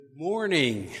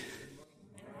Morning.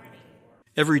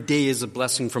 Every day is a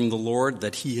blessing from the Lord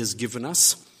that He has given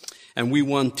us, and we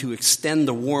want to extend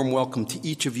a warm welcome to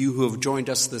each of you who have joined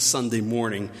us this Sunday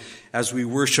morning as we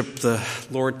worship the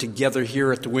Lord together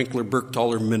here at the Winkler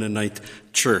Bergthaler Mennonite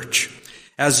Church.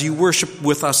 As you worship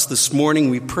with us this morning,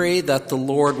 we pray that the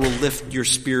Lord will lift your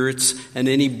spirits and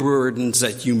any burdens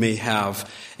that you may have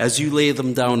as you lay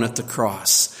them down at the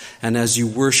cross and as you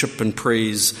worship and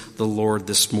praise the Lord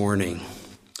this morning.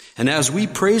 And as we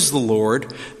praise the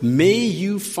Lord, may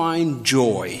you find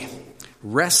joy,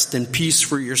 rest and peace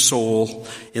for your soul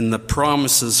in the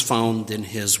promises found in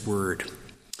His Word.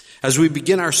 As we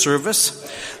begin our service,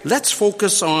 let's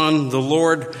focus on the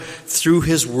Lord through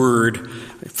His Word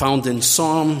found in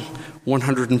Psalm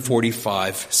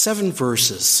 145, 7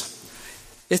 verses.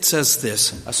 It says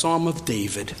this, a Psalm of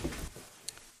David.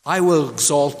 I will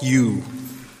exalt you,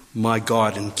 my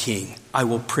God and King. I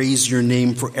will praise your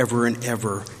name forever and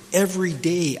ever. Every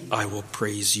day I will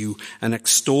praise you and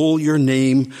extol your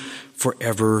name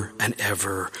forever and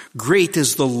ever. Great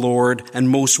is the Lord and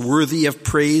most worthy of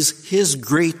praise. His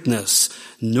greatness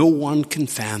no one can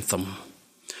fathom.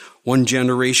 One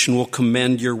generation will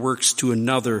commend your works to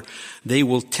another. They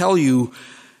will tell you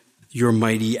your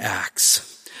mighty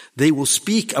acts. They will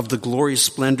speak of the glorious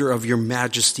splendor of your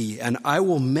majesty, and I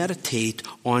will meditate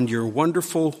on your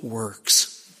wonderful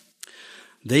works.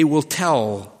 They will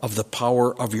tell of the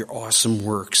power of your awesome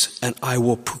works, and I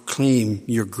will proclaim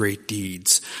your great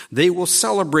deeds. They will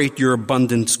celebrate your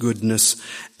abundant goodness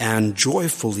and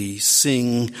joyfully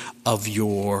sing of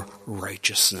your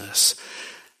righteousness.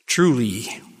 Truly,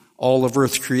 all of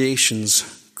earth's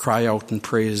creations cry out in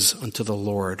praise unto the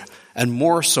Lord, and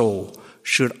more so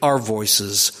should our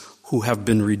voices who have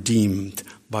been redeemed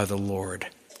by the Lord.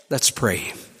 Let's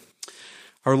pray.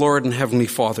 Our Lord and Heavenly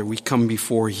Father, we come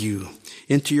before you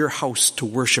into your house to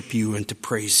worship you and to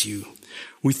praise you.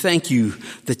 We thank you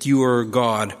that you are a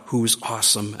God who is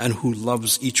awesome and who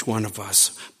loves each one of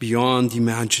us beyond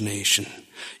imagination.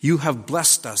 You have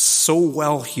blessed us so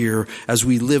well here as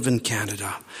we live in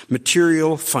Canada,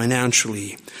 material,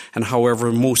 financially, and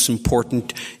however most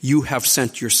important, you have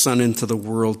sent your Son into the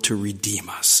world to redeem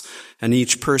us. And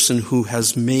each person who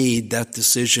has made that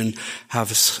decision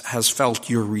has felt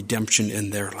your redemption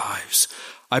in their lives.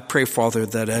 I pray, Father,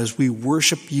 that as we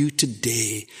worship you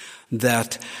today,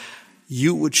 that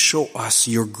you would show us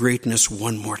your greatness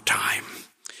one more time.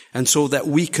 And so that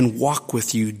we can walk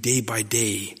with you day by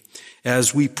day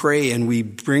as we pray and we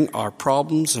bring our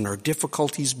problems and our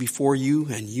difficulties before you.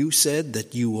 And you said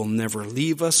that you will never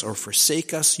leave us or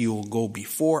forsake us. You will go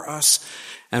before us.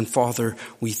 And Father,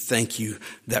 we thank you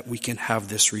that we can have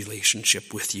this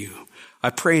relationship with you. I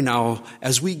pray now,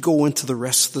 as we go into the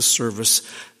rest of the service,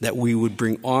 that we would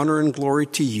bring honor and glory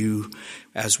to you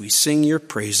as we sing your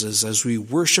praises, as we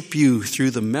worship you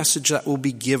through the message that will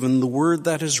be given, the word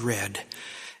that is read,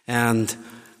 and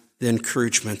the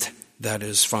encouragement that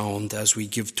is found as we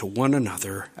give to one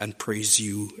another and praise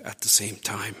you at the same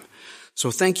time. So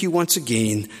thank you once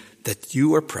again that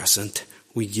you are present.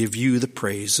 We give you the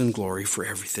praise and glory for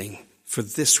everything. For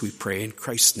this we pray in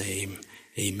Christ's name.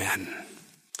 Amen.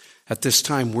 At this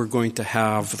time, we're going to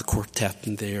have the quartet,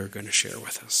 and they are going to share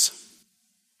with us.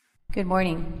 Good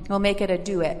morning. We'll make it a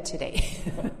duet today.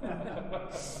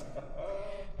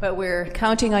 But we're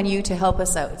counting on you to help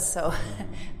us out. So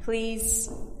please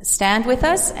stand with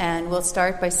us, and we'll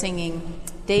start by singing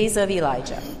Days of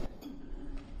Elijah.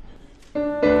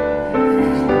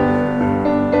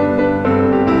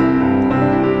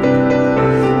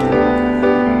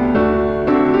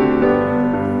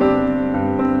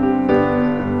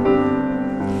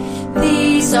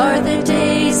 These are the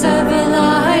days of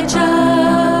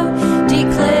Elijah,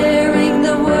 declaring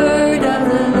the word of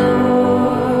the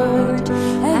Lord.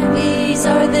 And these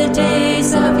are the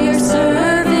days of your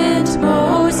servant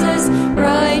Moses,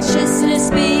 righteousness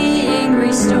being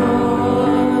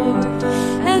restored.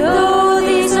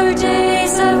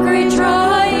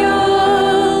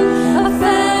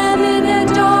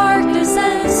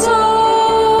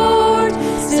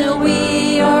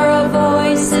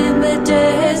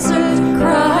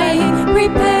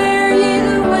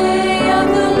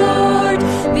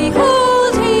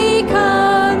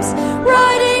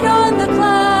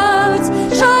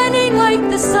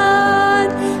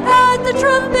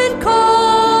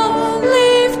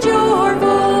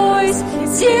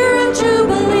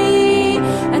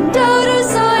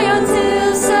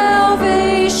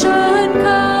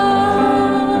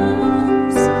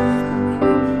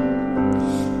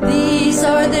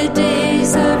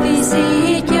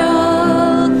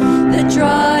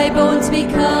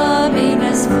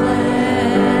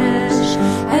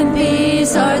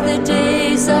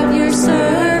 of your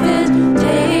servant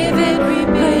David,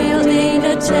 rebuilding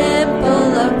a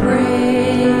temple of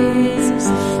praise.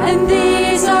 And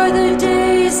these are the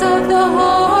days of the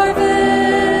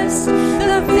harvest.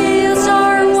 The fields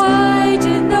are wide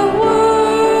in the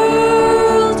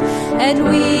world, and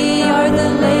we are the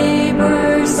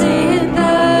laborers in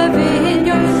the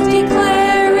vineyard,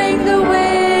 declaring the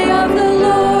way of the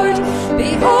Lord.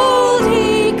 Behold,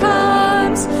 he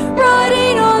comes,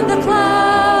 riding on the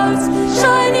clouds,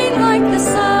 shining like the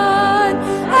sun.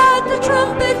 At the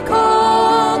trumpet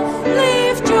call,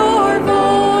 lift your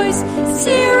voice,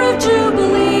 seer of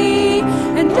Jubilee,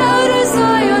 and out of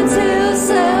Zion till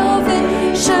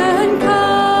salvation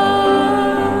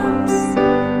comes.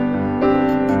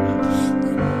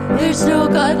 There's no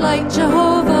God like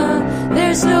Jehovah.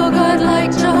 There's no God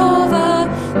like Jehovah.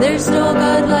 There's no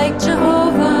God like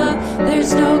Jehovah.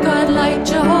 There's no God like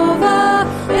Jehovah.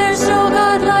 There's no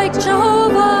God like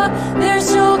Jehovah.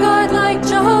 There's no God like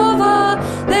Jehovah.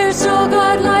 There's no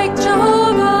God like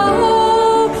Jehovah.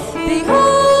 Oh,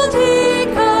 behold, he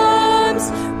comes,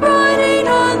 riding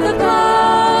on the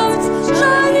clouds,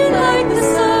 shining like the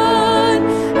sun.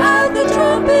 At the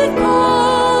trumpet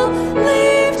call,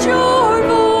 lift your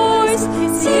voice,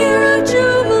 seer of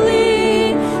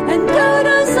Jubilee, and out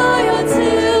of Zion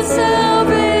till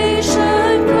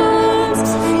salvation comes.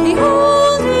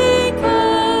 Behold, he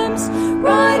comes,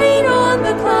 riding on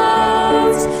the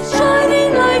clouds,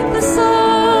 shining like the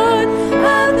sun.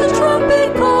 At the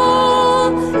trumpet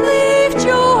call, lift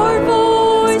your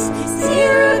voice,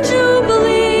 seer of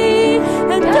Jubilee,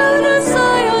 and out of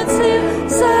Zion till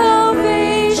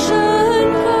salvation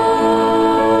comes.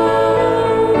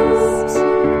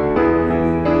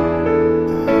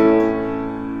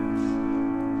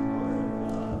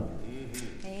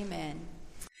 Amen.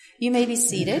 You may be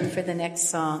seated for the next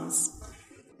songs.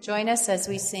 Join us as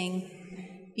we sing,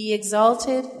 Be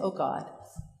Exalted, O God.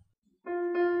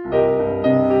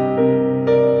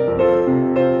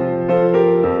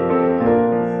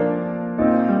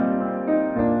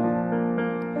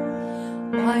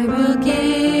 I will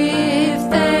give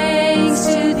thanks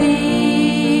to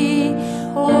thee,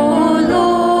 O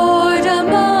Lord,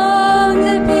 among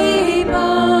the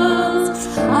peoples.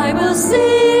 I will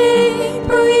sing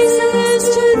praises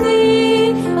to thee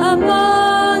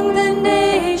among the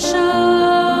nations.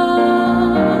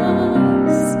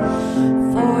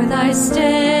 For thy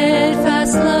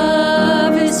steadfast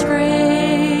love is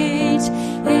great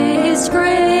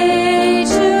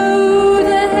to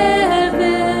the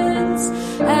heavens,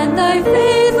 and thy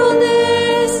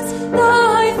faithfulness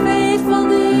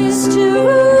to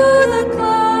the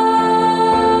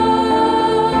clouds.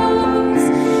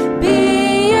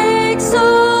 Be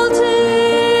exalted,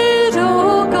 O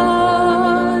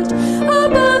God,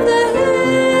 above the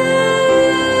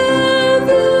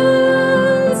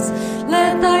heavens.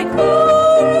 Let thy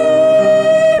glory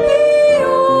be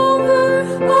over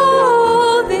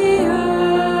all the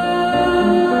earth.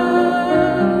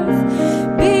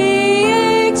 Be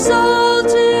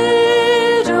exalted,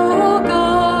 O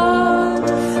God,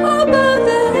 above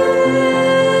the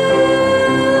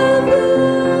heavens.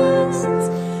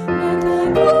 Let thy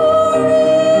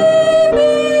glory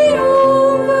be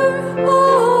over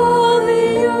all the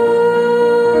earth.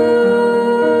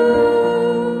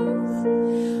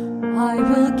 I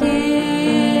will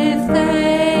give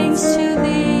thanks to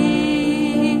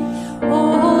thee, O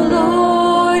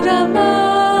Lord,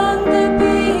 among the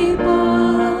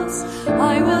peoples.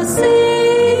 I will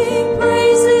sing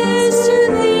praises to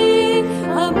thee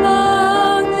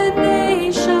among the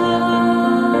nations.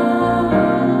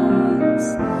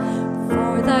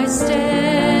 For thy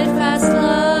steadfast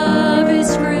love is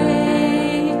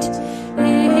great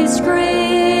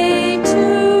to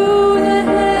the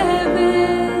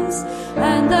heavens,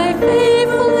 and thy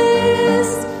faithfulness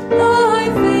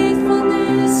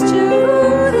to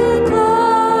the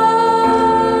clouds.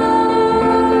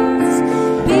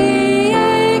 Be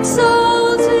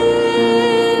exalted,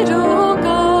 O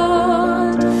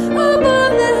God,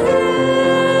 above the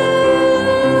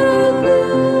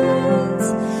heavens.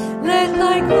 Let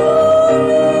thy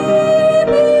glory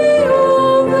be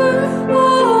over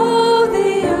all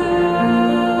the earth.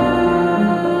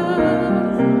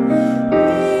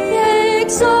 Be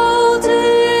exalted,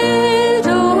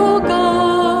 O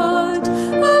God,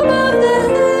 above the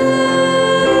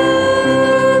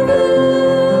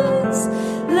heavens.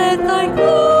 Let thy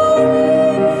glory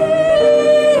be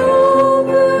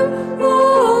over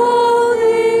all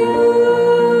the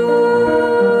earth.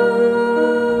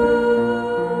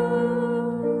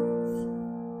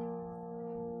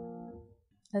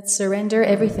 Let's surrender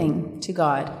everything to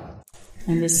God.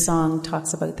 And this song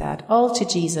talks about that. All to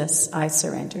Jesus I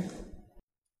surrender.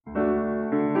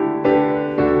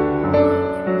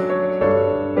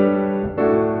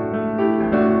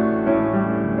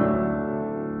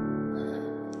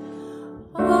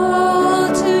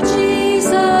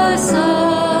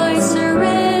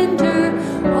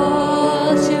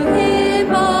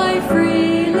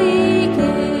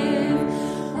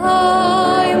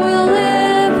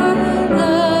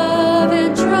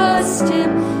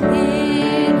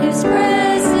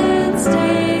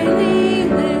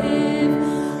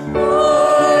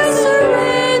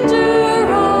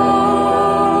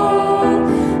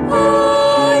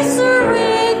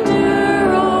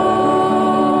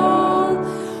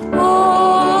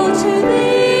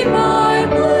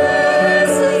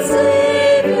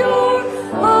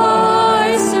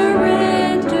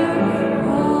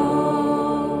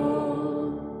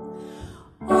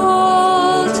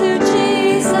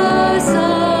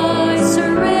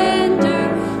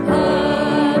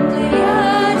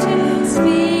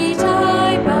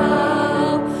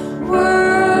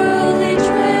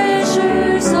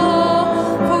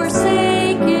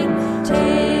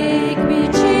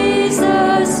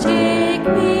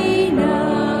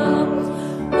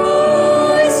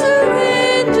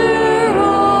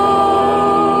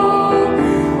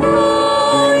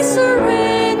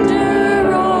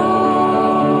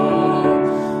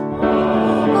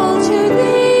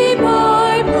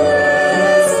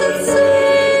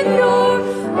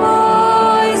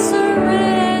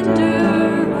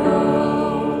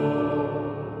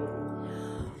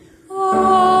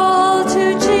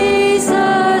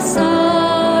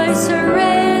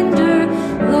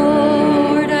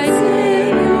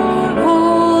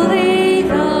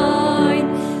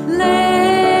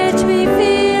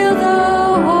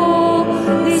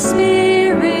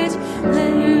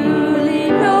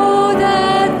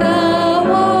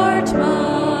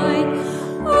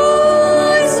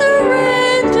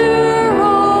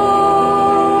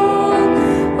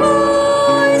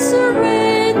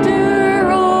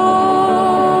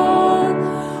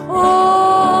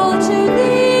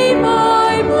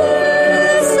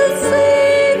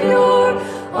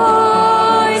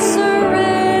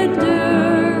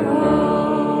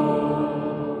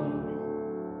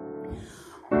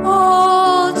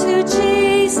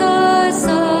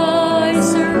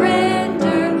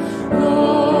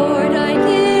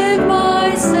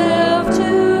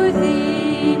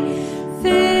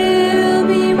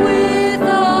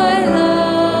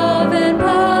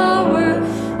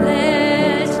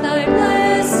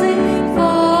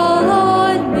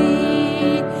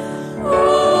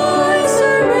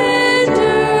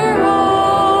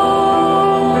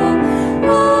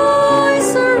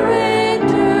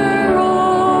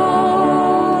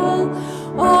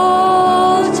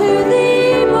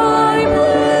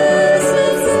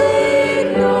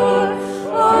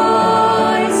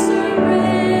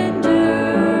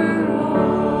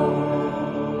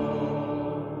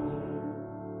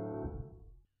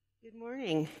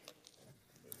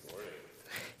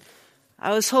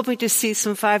 I was hoping to see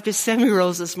some 5 to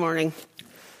 7-year-olds this morning.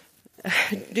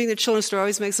 Doing the children's store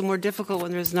always makes it more difficult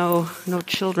when there's no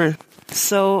children.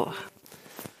 So,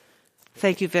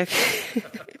 thank you, Vic.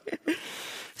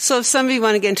 So if some of you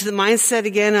want to get into the mindset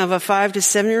again of a 5 to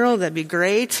 7-year-old, that'd be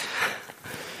great.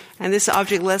 And this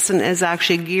object lesson is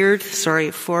actually geared,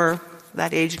 for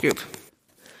that age group.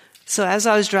 So as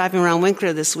I was driving around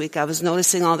Winkler this week, I was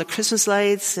noticing all the Christmas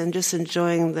lights and just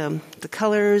enjoying the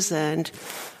colors, and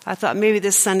I thought maybe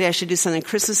this Sunday I should do something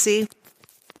Christmassy.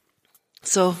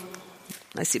 So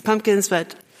I see pumpkins,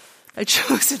 but I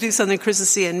chose to do something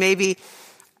Christmassy, and maybe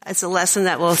it's a lesson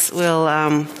that will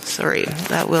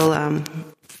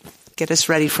get us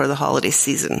ready for the holiday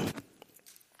season.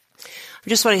 I'm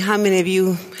just wondering how many of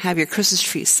you have your Christmas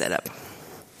trees set up?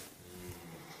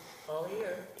 All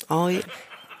year. All year.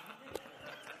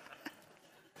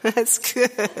 That's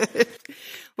good.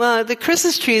 Well, the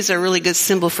Christmas trees are a really good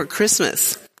symbol for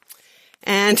Christmas.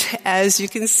 And as you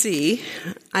can see,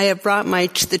 I have brought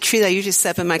the tree that I usually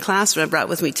set up in my classroom, I brought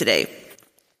with me today.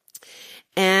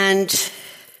 And,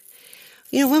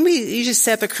 when we usually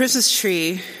set up a Christmas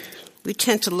tree, we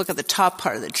tend to look at the top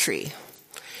part of the tree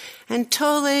and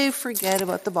totally forget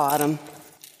about the bottom,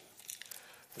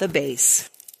 the base.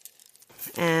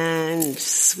 And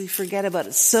we forget about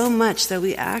it so much that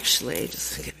we actually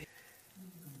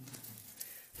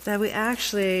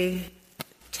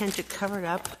tend to cover it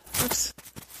up. Oops.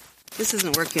 This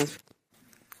isn't working.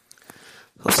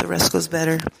 Hope the rest goes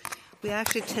better. We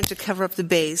actually tend to cover up the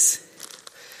base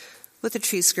with the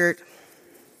tree skirt.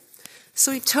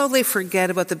 So we totally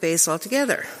forget about the base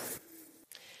altogether.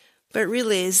 But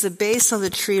really, is the base of the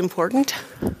tree important?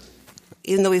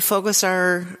 Even though we focus we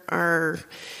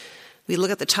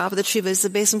look at the top of the tree, but is the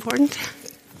base important?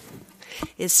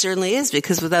 It certainly is,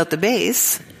 because without the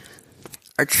base,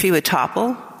 our tree would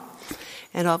topple,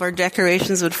 and all of our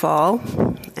decorations would fall,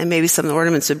 and maybe some of the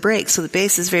ornaments would break. So the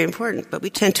base is very important, but we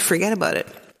tend to forget about it.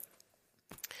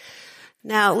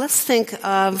 Now, let's think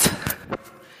of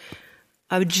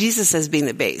Jesus as being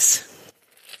the base,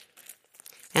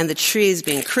 and the tree as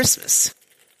being Christmas.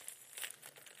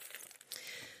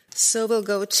 So we'll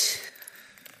go to,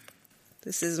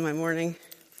 this is my morning.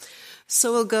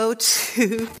 So we go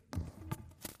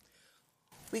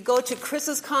to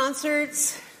Christmas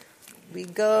concerts. We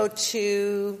go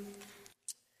to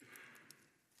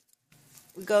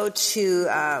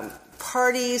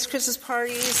parties, Christmas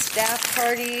parties, staff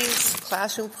parties,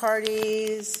 classroom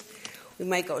parties. We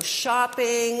might go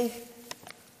shopping.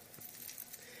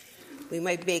 We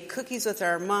might bake cookies with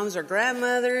our moms or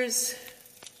grandmothers.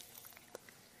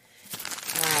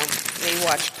 They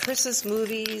watch Christmas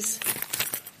movies.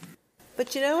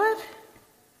 But you know what?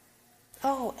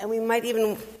 Oh, and we might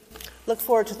even look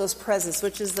forward to those presents,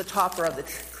 which is the topper of the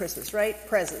Christmas, right?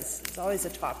 Presents. It's always a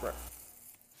topper.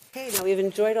 Okay, now we've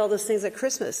enjoyed all those things at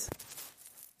Christmas.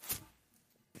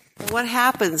 But what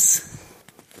happens?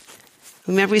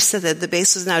 Remember we said that the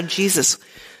base is now Jesus.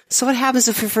 So what happens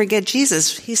if we forget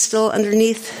Jesus? He's still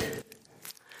underneath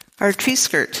our tree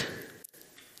skirt.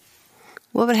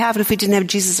 What would happen if we didn't have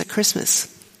Jesus at Christmas?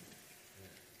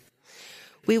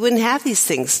 We wouldn't have these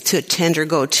things to attend or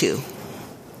go to.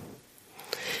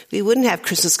 We wouldn't have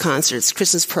Christmas concerts,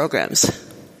 Christmas programs.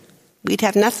 We'd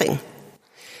have nothing.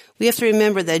 We have to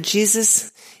remember that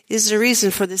Jesus is the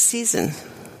reason for this season.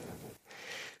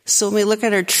 So when we look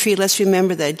at our tree, let's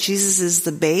remember that Jesus is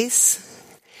the base.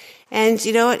 And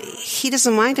you know what? He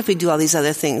doesn't mind if we do all these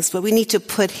other things, but we need to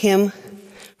put him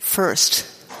first.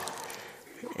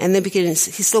 And then he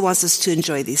still wants us to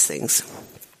enjoy these things.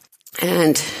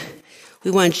 And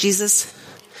we want Jesus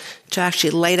to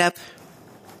actually light up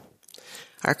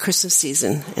our Christmas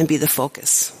season and be the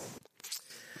focus.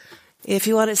 If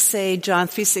you want to say John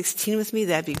 3:16 with me,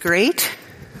 that'd be great.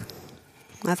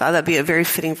 I thought that'd be a very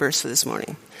fitting verse for this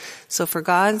morning. So for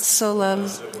God so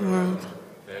loves the world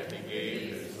that he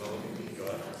gave his only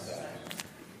begotten Son,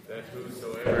 that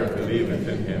whosoever believeth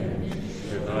in him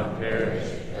should not perish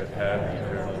but have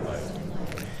eternal life.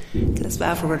 Let's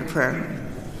bow for a word of prayer.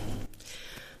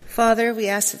 Father, we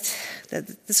ask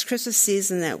that this Christmas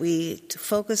season that we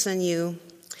focus on you,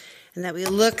 and that we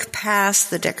look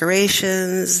past the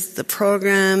decorations, the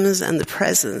programs, and the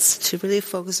presents to really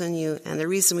focus on you and the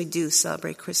reason we do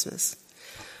celebrate Christmas.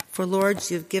 For Lord,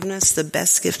 you've given us the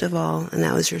best gift of all, and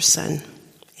that was your Son.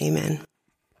 Amen.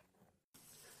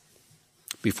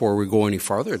 Before we go any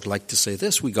farther, I'd like to say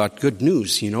this. We got good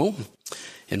news,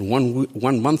 In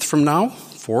one month from now,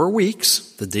 4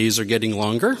 weeks, the days are getting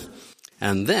longer.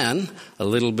 And then, a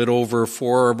little bit over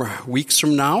 4 weeks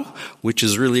from now, which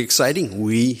is really exciting,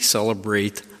 we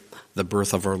celebrate the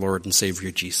birth of our Lord and Savior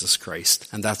Jesus Christ.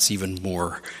 And that's even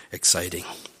more exciting.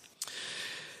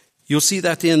 You'll see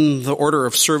that in the order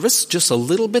of service, just a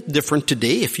little bit different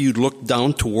today if you look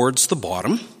down towards the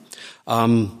bottom.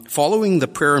 Following the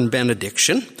prayer and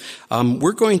benediction,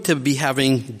 we're going to be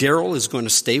having, Daryl is going to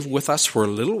stay with us for a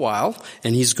little while,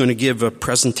 and he's going to give a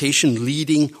presentation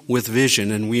leading with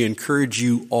vision, and we encourage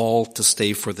you all to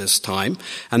stay for this time.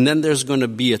 And then there's going to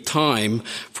be a time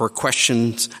for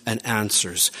questions and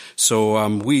answers. So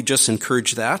we just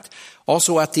encourage that.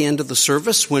 Also, at the end of the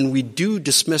service, when we do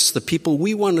dismiss the people,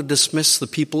 we want to dismiss the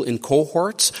people in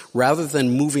cohorts rather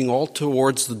than moving all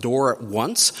towards the door at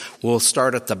once. We'll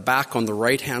start at the back on the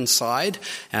right-hand side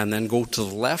and then go to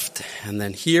the left and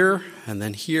then here and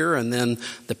then here, and then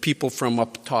the people from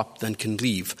up top then can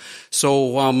leave. So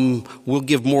we'll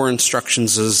give more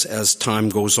instructions as time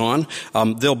goes on.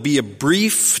 There'll be a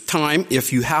brief time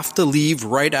if you have to leave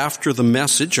right after the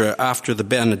message or after the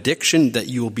benediction that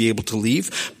you will be able to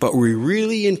leave, but we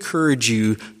really encourage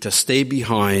you to stay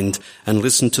behind and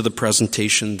listen to the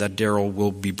presentation that Daryl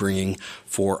will be bringing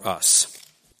for us.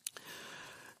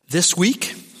 This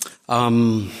week,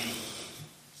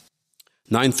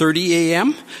 9:30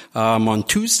 a.m. On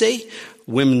Tuesday,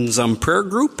 women's prayer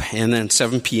group, and then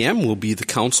 7 p.m. will be the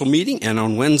council meeting, and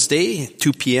on Wednesday,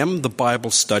 2 p.m., the Bible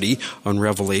study on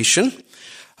Revelation.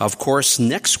 Of course,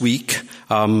 next week,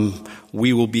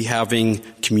 we will be having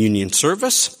communion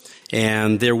service,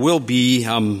 and there will be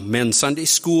men's Sunday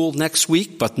school next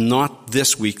week, but not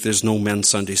this week. There's no men's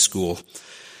Sunday school.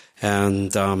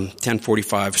 And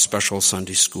 10:45 special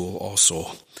Sunday school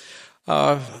also.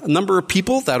 A number of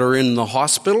people that are in the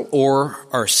hospital or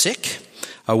are sick.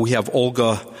 We have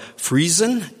Olga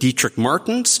Friesen, Dietrich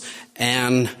Martins,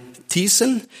 Ann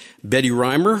Thiessen, Betty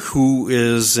Reimer, who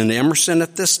is in Emerson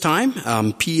at this time.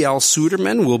 P.L.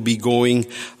 Suderman will be going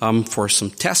for some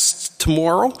tests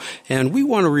tomorrow, and we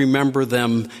want to remember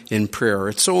them in prayer.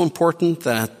 It's so important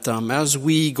that as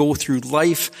we go through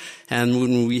life and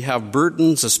when we have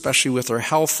burdens, especially with our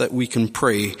health, that we can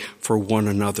pray for one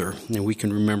another. And we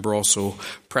can remember also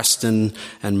Preston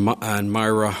and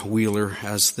Myra Wheeler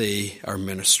as they are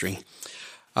ministering.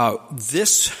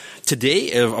 This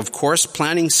today, of course,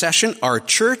 planning session. Our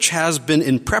church has been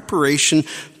in preparation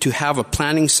to have a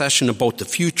planning session about the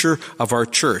future of our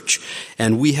church.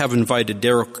 And we have invited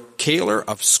Derek Kaler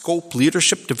of Scope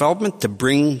Leadership Development to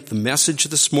bring the message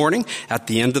this morning. At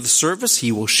the end of the service,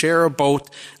 he will share about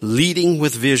Leading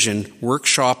with Vision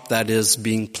workshop that is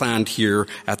being planned here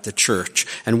at the church.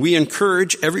 And we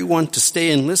encourage everyone to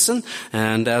stay and listen.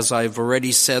 And as I've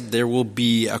already said, there will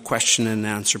be a question and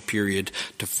answer period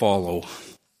to follow.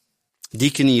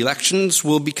 Deacon elections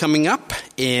will be coming up,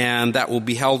 and that will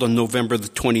be held on November the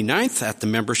 29th at the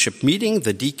membership meeting.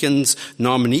 The deacons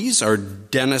nominees are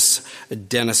Dennis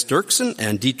Dirksen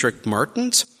and Dietrich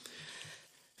Martins.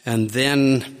 And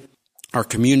then our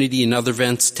community and other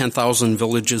events, 10,000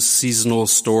 Villages seasonal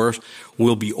store,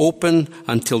 will be open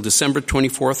until December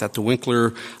 24th at the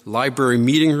Winkler Library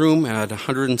Meeting Room at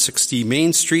 160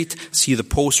 Main Street. See the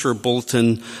poster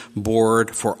bulletin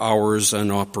board for hours in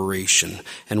operation.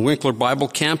 And Winkler Bible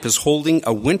Camp is holding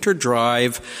a winter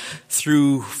drive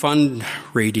through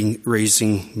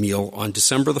fundraising meal on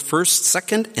December the 1st,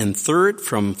 2nd, and 3rd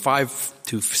from 5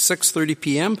 to 6:30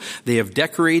 p.m. They have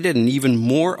decorated and even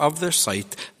more of their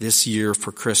site this year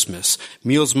for Christmas.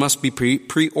 Meals must be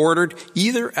pre-ordered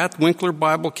either at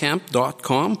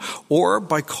winklerbiblecamp.com or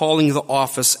by calling the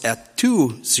office at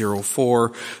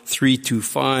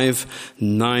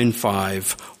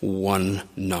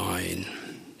 204-325-9519.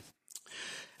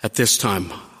 At this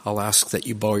time, I'll ask that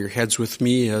you bow your heads with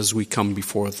me as we come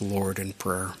before the Lord in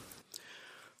prayer.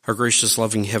 Our gracious,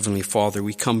 loving Heavenly Father,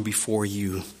 we come before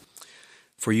you,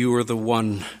 for you are the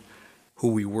one who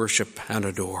we worship and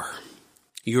adore.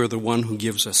 You are the one who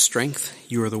gives us strength.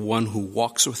 You are the one who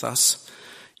walks with us.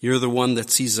 You're the one that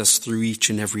sees us through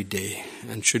each and every day.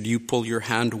 And should you pull your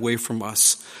hand away from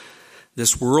us,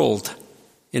 this world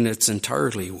in its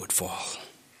entirety would fall.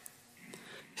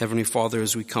 Heavenly Father,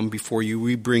 as we come before you,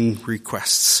 we bring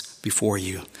requests before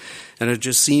you. And it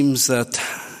just seems that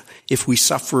if we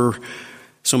suffer,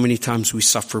 so many times we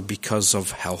suffer because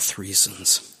of health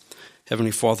reasons.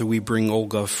 Heavenly Father, we bring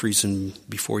Olga Friesen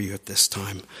before you at this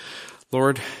time.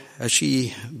 Lord, as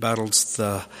she battles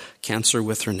the cancer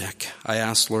with her neck, I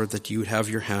ask, Lord, that you would have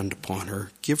your hand upon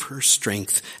her. Give her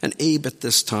strength and aid at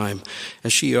this time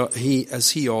as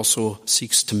he also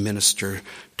seeks to minister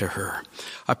to her.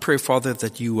 I pray, Father,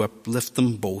 that you uplift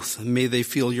them both. And may they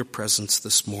feel your presence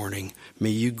this morning.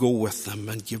 May you go with them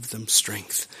and give them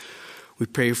strength. We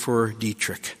pray for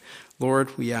Dietrich.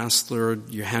 Lord, we ask, Lord,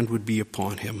 your hand would be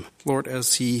upon him. Lord,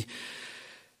 as he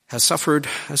has suffered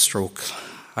a stroke,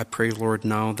 I pray, Lord,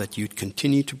 now that you'd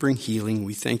continue to bring healing.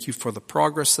 We thank you for the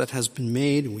progress that has been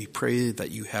made. We pray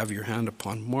that you have your hand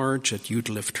upon Marge, that you'd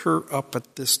lift her up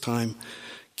at this time.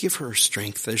 Give her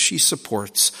strength as she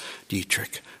supports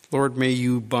Dietrich. Lord, may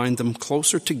you bind them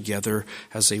closer together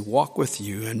as they walk with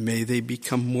you, and may they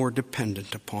become more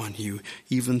dependent upon you.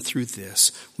 Even through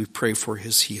this, we pray for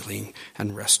his healing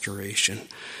and restoration.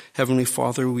 Heavenly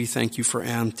Father, we thank you for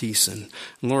Ann Thiessen.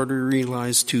 And Lord, we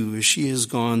realize too, as she has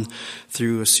gone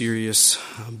through a serious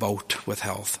bout with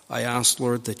health, I ask,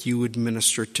 Lord, that you would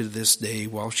minister to this day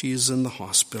while she is in the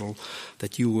hospital,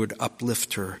 that you would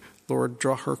uplift her. Lord,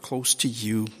 draw her close to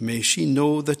you. May she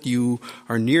know that you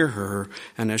are near her.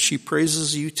 And as she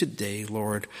praises you today,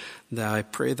 Lord, that I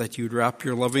pray that you'd wrap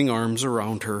your loving arms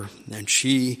around her and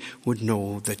she would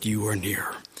know that you are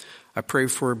near. I pray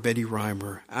for Betty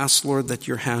Reimer. Ask, Lord, that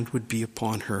your hand would be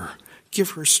upon her.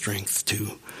 Give her strength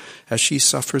too. As she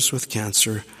suffers with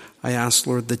cancer, I ask,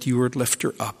 Lord, that you would lift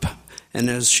her up. And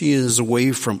as she is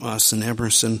away from us in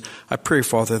Emerson, I pray,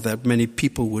 Father, that many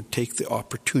people would take the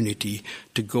opportunity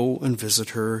to go and visit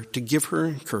her, to give her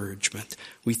encouragement.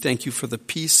 We thank you for the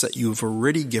peace that you have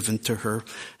already given to her,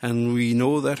 and we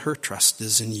know that her trust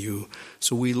is in you.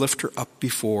 So we lift her up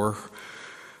before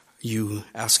you,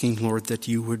 asking, Lord, that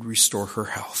you would restore her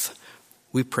health.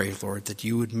 We pray, Lord, that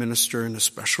you would minister in a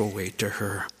special way to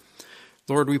her.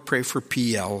 Lord, we pray for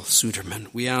P.L.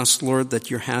 Suderman. We ask, Lord, that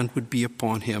your hand would be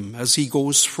upon him as he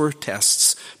goes for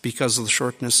tests because of the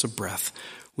shortness of breath.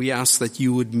 We ask that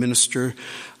you would minister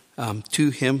to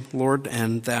him, Lord,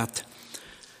 and that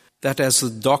as the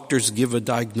doctors give a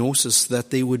diagnosis, that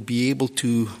they would be able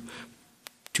to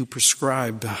to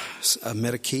prescribe a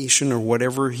medication or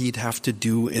whatever he'd have to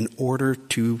do in order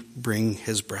to bring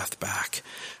his breath back.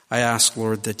 I ask,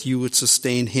 Lord, that you would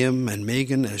sustain him and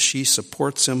Megan as she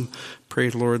supports him. Pray,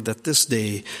 Lord, that this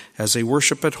day, as they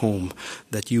worship at home,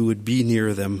 that you would be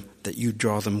near them, that you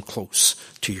draw them close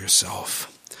to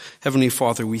yourself. Heavenly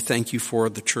Father, we thank you for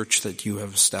the church that you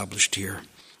have established here.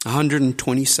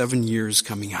 127 years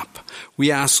coming up.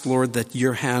 We ask, Lord, that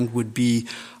your hand would be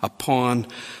upon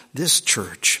this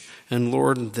church. And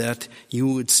Lord, that you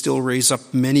would still raise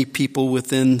up many people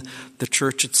within the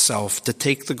church itself to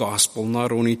take the gospel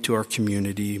not only to our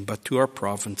community, but to our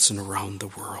province and around the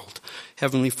world.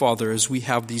 Heavenly Father, as we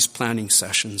have these planning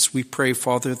sessions, we pray,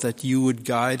 Father, that you would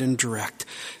guide and direct,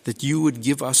 that you would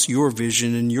give us your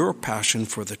vision and your passion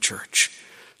for the church,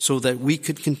 so that we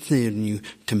could continue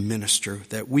to minister,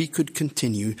 that we could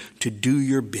continue to do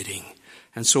your bidding.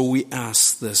 And so we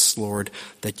ask this, Lord,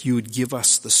 that you would give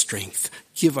us the strength,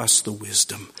 give us the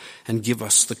wisdom, and give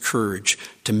us the courage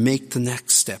to make the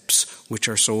next steps, which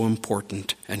are so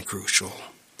important and crucial.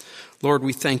 Lord,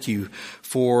 we thank you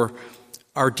for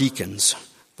our deacons.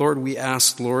 Lord, we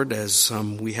ask, Lord, as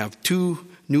we have 2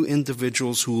 new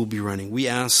individuals who will be running, we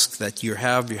ask that you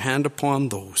have your hand upon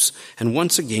those. And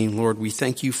once again, Lord, we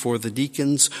thank you for the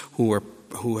deacons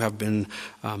who have been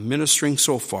ministering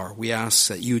so far. We ask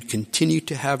that you would continue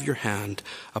to have your hand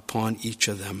upon each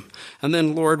of them. And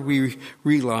then, Lord, we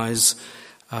realize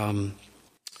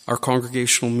our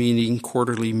congregational meeting,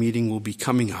 quarterly meeting, will be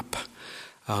coming up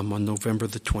on November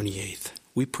the 28th.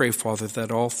 We pray, Father, that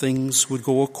all things would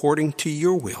go according to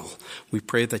your will. We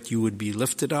pray that you would be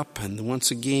lifted up, and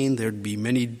once again, there'd be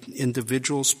many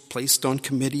individuals placed on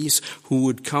committees who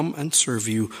would come and serve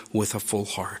you with a full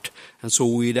heart. And so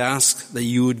we'd ask that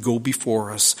you would go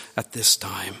before us at this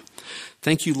time.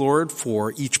 Thank you, Lord,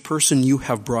 for each person you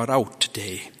have brought out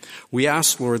today. We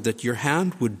ask, Lord, that your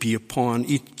hand would be upon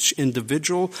each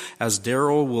individual as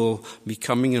Daryl will be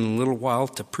coming in a little while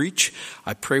to preach.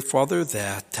 I pray, Father,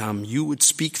 that you would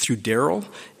speak through Daryl,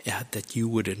 that you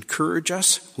would encourage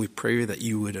us. We pray that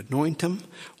you would anoint him.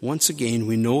 Once again,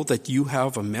 we know that you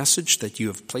have a message that you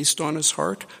have placed on his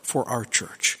heart for our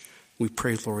church. We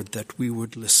pray, Lord, that we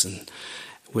would listen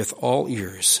with all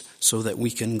ears so that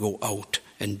we can go out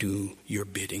and do your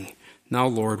bidding. Now,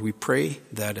 Lord, we pray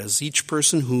that as each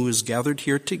person who is gathered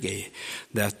here today,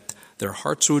 that their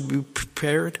hearts would be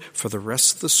prepared for the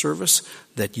rest of the service,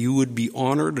 that you would be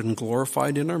honored and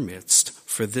glorified in our midst.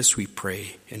 For this we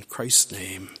pray in Christ's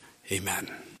name. Amen.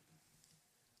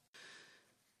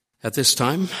 At this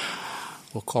time,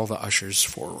 we'll call the ushers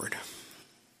forward.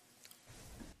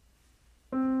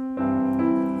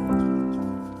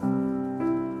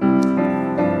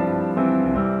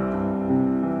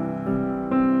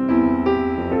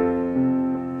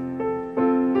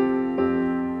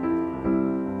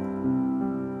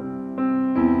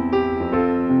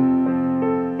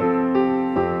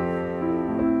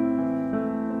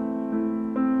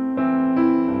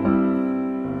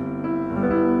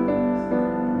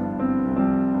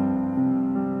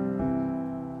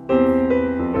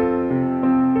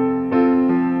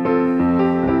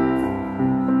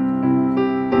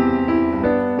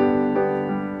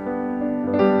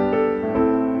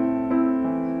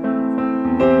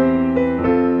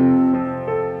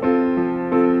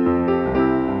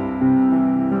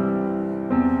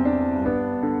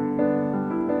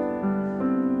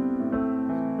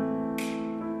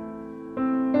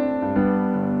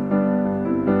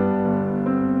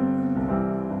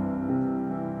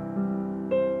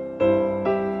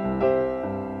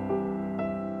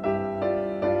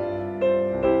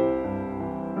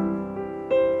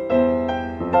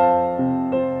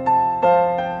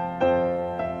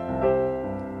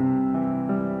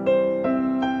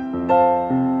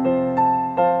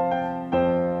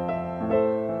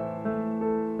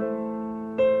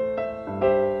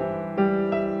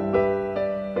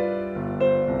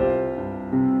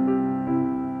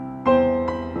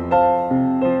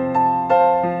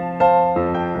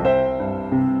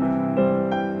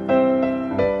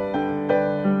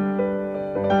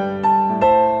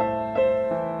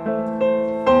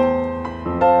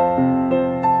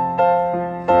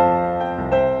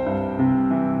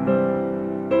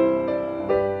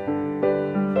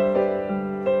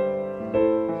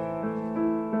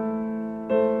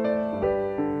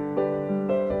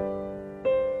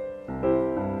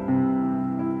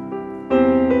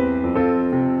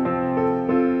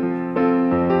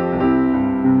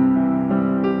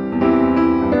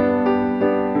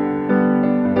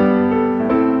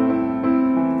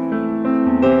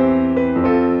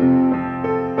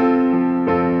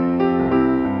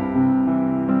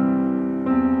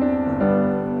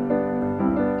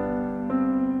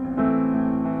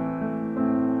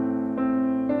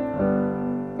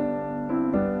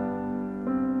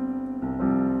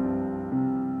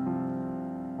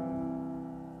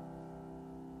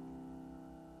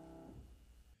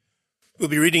 We'll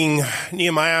be reading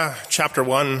Nehemiah chapter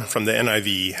 1 from the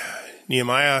NIV.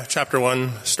 Nehemiah chapter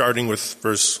 1, starting with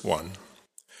verse 1.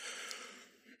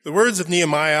 The words of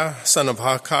Nehemiah, son of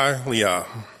Hakaliah.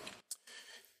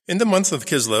 In the month of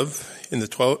Kislev, in the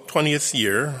 20th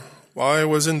year, while I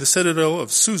was in the citadel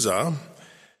of Susa,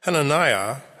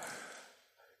 Hananiah,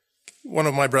 one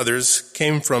of my brothers,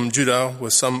 came from Judah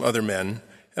with some other men,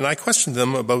 and I questioned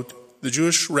them about the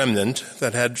Jewish remnant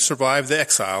that had survived the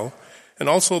exile, and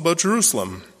also about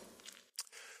Jerusalem.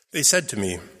 They said to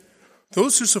me,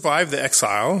 "Those who survived the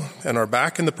exile and are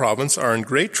back in the province are in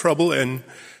great trouble and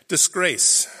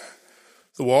disgrace.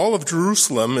 The wall of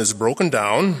Jerusalem is broken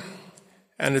down,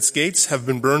 and its gates have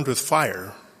been burned with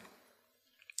fire."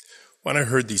 When I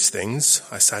heard these things,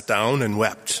 I sat down and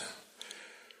wept.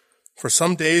 For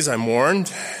some days I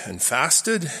mourned and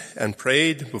fasted and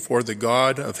prayed before the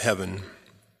God of heaven.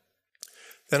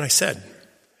 Then I said,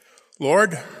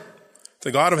 "Lord,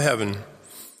 the God of heaven,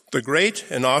 the great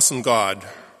and awesome God,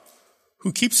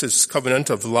 who keeps his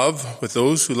covenant of love with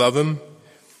those who love him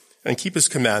and keep his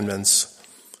commandments,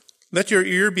 let your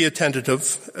ear be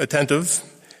attentive,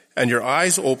 and your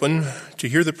eyes open to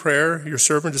hear the prayer your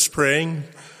servant is praying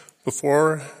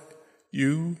before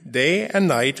you day and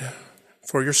night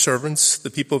for your servants,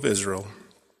 the people of Israel.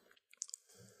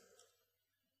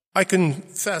 I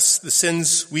confess the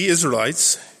sins we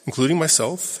Israelites, including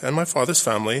myself and my father's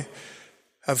family,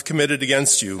 have committed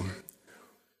against you.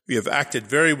 We have acted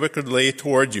very wickedly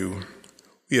toward you.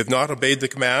 We have not obeyed the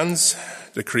commands,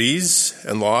 decrees,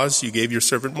 and laws you gave your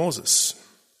servant Moses.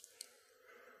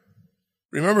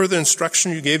 Remember the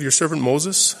instruction you gave your servant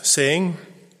Moses, saying,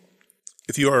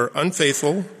 'If you are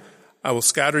unfaithful, I will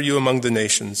scatter you among the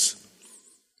nations.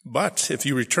 But if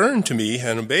you return to me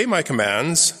and obey my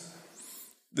commands,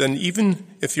 then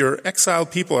even if your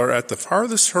exiled people are at the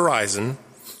farthest horizon,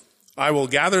 I will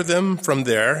gather them from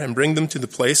there and bring them to the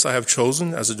place I have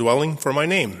chosen as a dwelling for my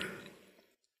name.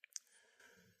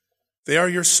 They are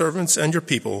your servants and your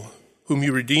people, whom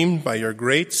you redeemed by your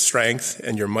great strength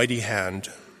and your mighty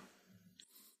hand.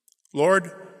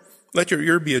 Lord, let your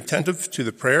ear be attentive to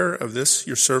the prayer of this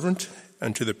your servant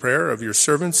and to the prayer of your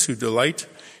servants who delight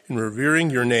in revering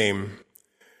your name.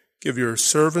 Give your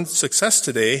servant success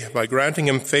today by granting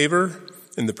him favor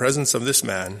in the presence of this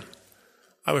man.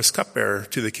 I was cupbearer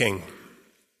to the king."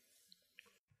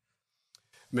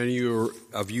 Many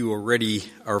of you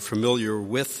already are familiar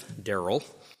with Daryl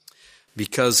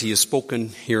because he has spoken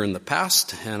here in the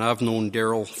past, and I've known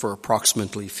Daryl for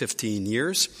approximately 15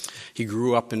 years. He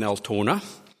grew up in Altona.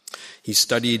 He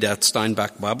studied at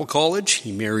Steinbach Bible College.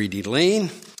 He married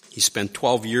Elaine. He spent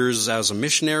 12 years as a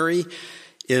missionary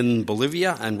in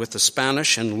Bolivia and with the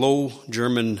Spanish and Low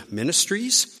German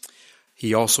ministries.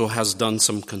 He also has done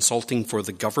some consulting for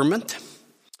the government.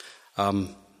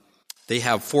 They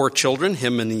have 4 children,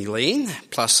 him and Elaine,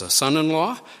 plus a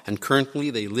son-in-law, and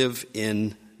currently they live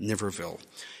in Niverville.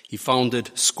 He founded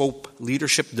Scope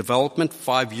Leadership Development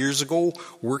 5 years ago,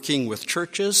 working with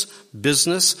churches,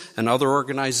 business, and other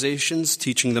organizations,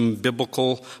 teaching them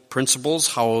biblical principles,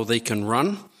 how they can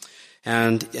run.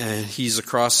 And he's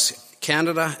across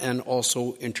Canada and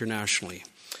also internationally.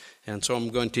 And so I'm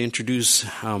going to introduce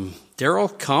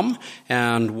Daryl. Come,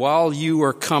 and while you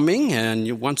are coming,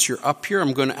 and once you're up here,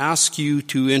 I'm going to ask you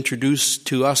to introduce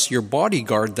to us your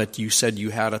bodyguard that you said you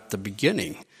had at the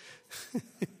beginning.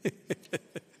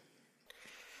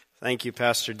 Thank you,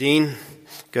 Pastor Dean.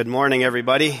 Good morning,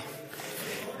 everybody.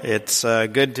 It's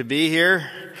good to be here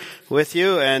with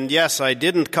you. And yes, I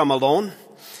didn't come alone.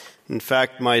 In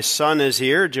fact, my son is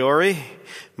here, Jory.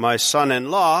 My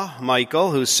son-in-law,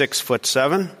 Michael, who's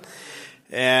 6'7",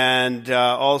 and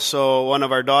also one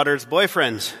of our daughter's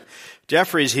boyfriends,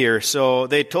 Jeffrey's here. So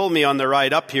they told me on the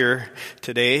ride up here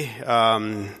today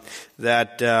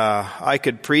that I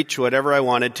could preach whatever I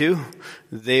wanted to.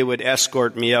 They would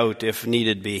escort me out if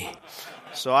needed be.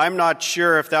 So I'm not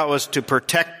sure if that was to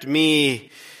protect me,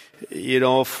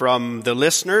 from the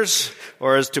listeners,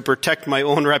 or as to protect my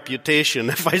own reputation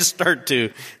if I start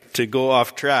to go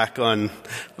off track on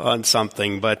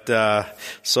something. But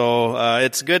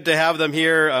it's good to have them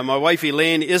here. My wife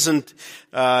Elaine isn't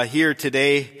here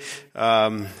today.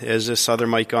 Is this other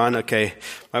mic on? Okay.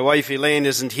 My wife Elaine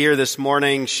isn't here this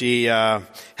morning. She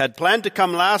had planned to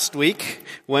come last week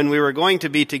when we were going to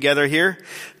be together here,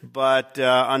 but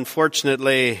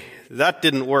unfortunately that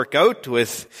didn't work out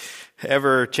with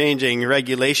ever-changing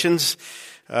regulations.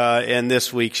 And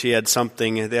this week she had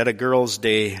something. They had a girls'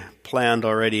 day planned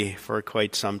already for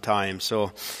quite some time.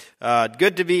 So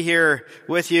good to be here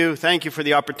with you. Thank you for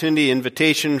the opportunity,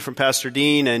 invitation from Pastor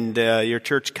Dean and your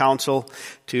church council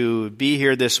to be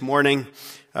here this morning.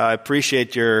 I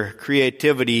appreciate your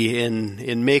creativity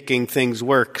in making things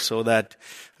work so that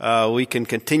we can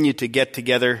continue to get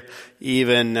together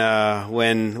even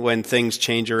when things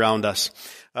change around us.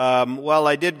 Well,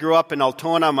 I did grow up in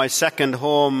Altona. My second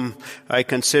home I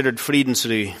considered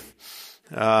Friedensrud,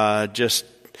 just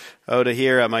out of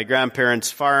here at my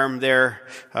grandparents' farm there.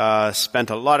 Spent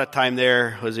a lot of time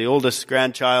there. Was the oldest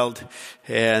grandchild,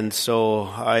 and so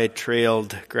I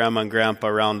trailed Grandma and Grandpa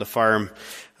around the farm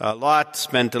a lot.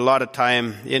 Spent a lot of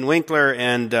time in Winkler,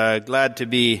 and glad to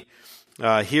be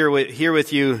here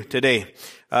with you today.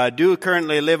 Do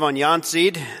currently live on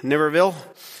Janseed, Niverville,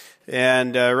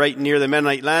 and right near the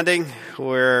Mennonite Landing,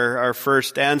 where our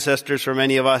first ancestors, for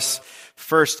many of us,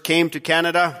 first came to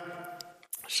Canada,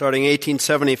 starting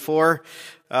 1874.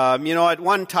 At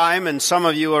one time, and some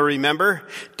of you will remember,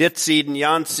 Ditseed and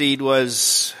Janseed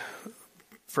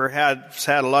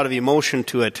had a lot of emotion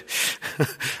to it,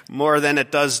 more than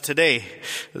it does today.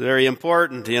 Very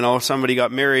important, somebody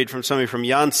got married from somebody from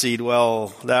Janseed,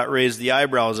 well, that raised the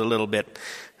eyebrows a little bit.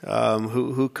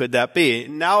 Who could that be?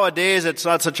 Nowadays, it's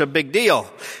not such a big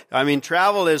deal. I mean,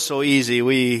 travel is so easy.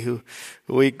 We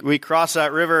cross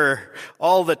that river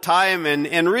all the time,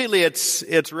 and really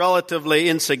it's relatively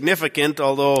insignificant,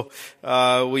 although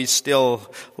we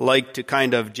still like to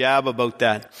kind of jab about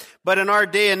that. But in our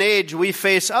day and age, we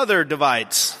face other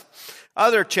divides,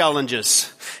 other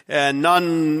challenges, and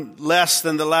none less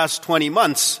than the last 20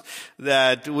 months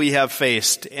that we have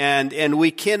faced. And we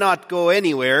cannot go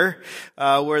anywhere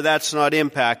where that's not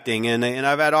impacting. And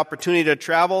I've had opportunity to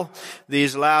travel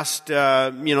these last,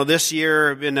 this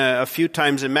year I've been a few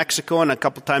times in Mexico and a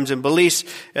couple times in Belize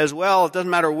as well. It doesn't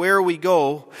matter where we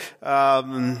go.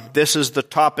 This is the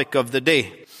topic of the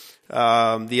day,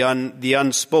 the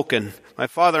unspoken. My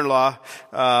father-in-law,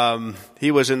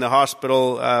 he was in the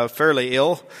hospital fairly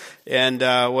ill, and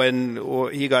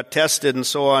when he got tested and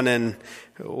so on, and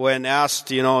when asked,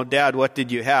 Dad, what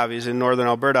did you have? He's in northern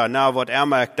Alberta. Now what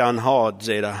amak dan hod,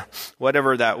 Zeta.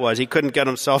 Whatever that was. He couldn't get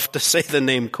himself to say the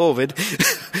name COVID,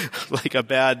 like a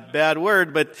bad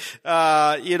word, but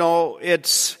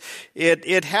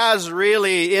it has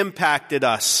really impacted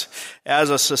us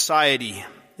as a society,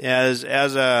 as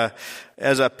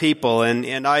a people,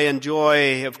 and I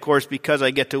enjoy, of course, because I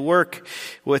get to work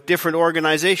with different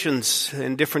organizations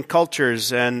and different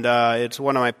cultures, and it's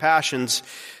one of my passions.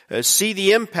 See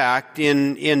the impact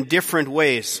in different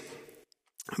ways,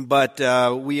 but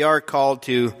we are called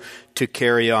to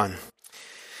carry on.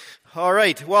 All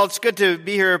right. Well, it's good to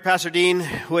be here, Pastor Dean,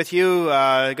 with you.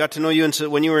 I got to know you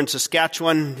when you were in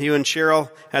Saskatchewan, you and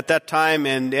Cheryl at that time.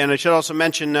 And I should also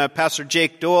mention Pastor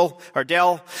Jake Dell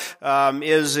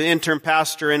is an interim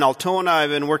pastor in Altona.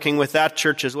 I've been working with that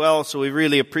church as well, so we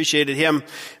really appreciated him.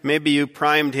 Maybe you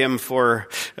primed him for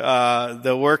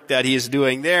the work that he's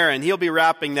doing there, and he'll be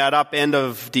wrapping that up end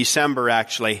of December,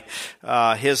 actually,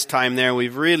 his time there.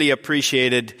 We've really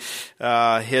appreciated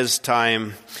his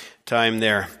time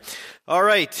there. All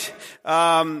right.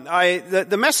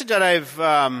 The message that I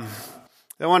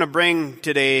want to bring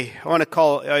today,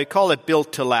 I call it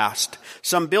Built to Last.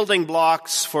 Some building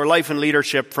blocks for life and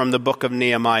leadership from the book of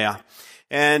Nehemiah.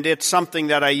 And it's something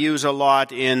that I use a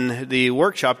lot in the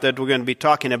workshop that we're going to be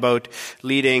talking about,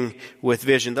 Leading with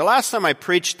Vision. The last time I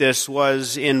preached this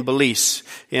was in Belize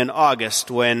in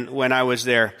August when I was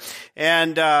there.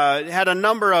 And had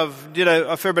did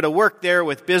a fair bit of work there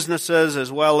with businesses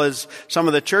as well as some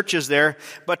of the churches there,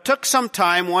 but took some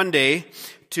time one day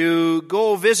to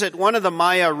go visit one of the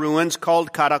Maya ruins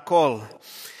called Caracol.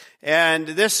 And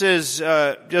this is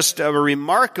just a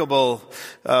remarkable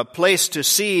place to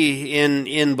see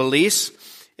in Belize.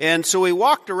 And so we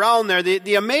walked around there.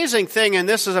 The amazing thing, and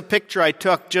this is a picture I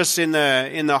took just in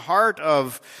the heart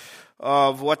of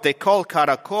what they call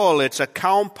Caracol. It's a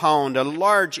compound, a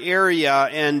large area,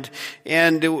 and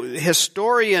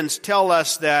historians tell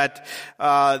us that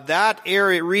that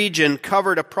area region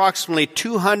covered approximately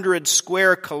 200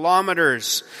 square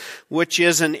kilometers, which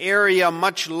is an area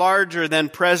much larger than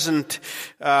present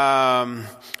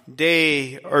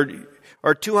day,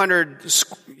 or 200,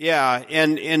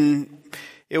 and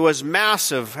it was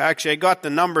massive. Actually, I got the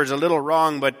numbers a little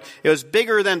wrong, but it was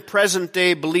bigger than present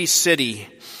day Belize City.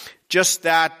 Just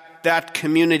that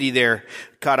community there,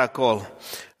 Caracol.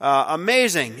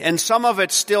 Amazing. And some of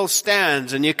it still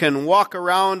stands, and you can walk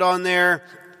around on there.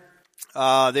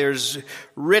 There's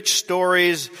rich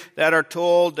stories that are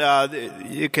told.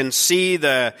 You can see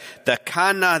the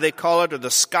Kana, they call it, or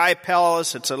the Sky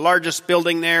Palace. It's the largest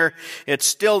building there. It's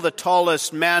still the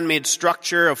tallest man-made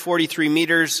structure of 43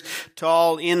 meters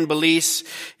tall in Belize.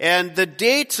 And the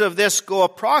dates of this go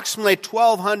approximately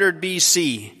 1200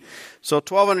 BC. So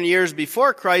 1200 years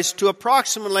before Christ to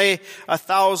approximately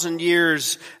 1,000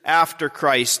 years after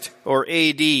Christ, or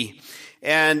AD.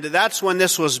 And that's when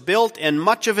this was built, and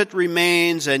much of it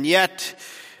remains, and yet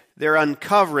they're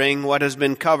uncovering what has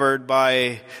been covered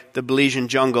by the Belizean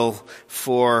jungle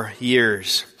for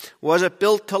years. Was it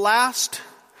built to last?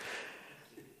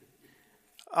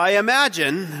 I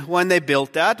imagine when they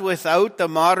built that, without the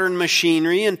modern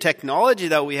machinery and technology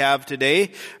that we have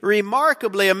today,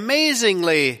 remarkably,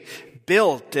 amazingly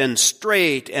built and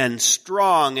straight and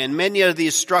strong, and many of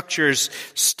these structures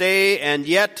stay, and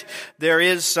yet there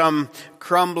is some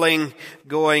crumbling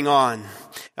going on.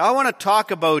 I want to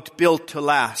talk about built to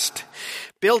last.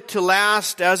 Built to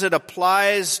last as it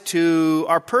applies to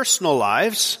our personal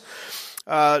lives.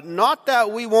 Not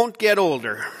that we won't get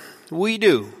older. We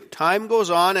do. Time goes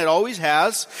on, it always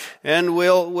has, and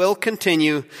will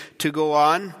continue to go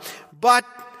on. But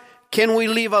can we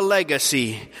leave a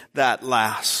legacy that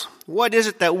lasts? What is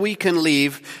it that we can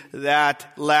leave that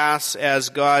lasts as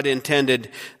God intended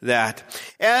that?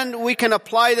 And we can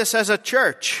apply this as a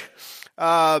church,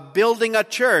 building a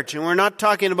church. And we're not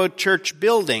talking about church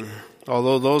building,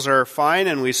 although those are fine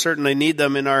and we certainly need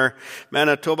them in our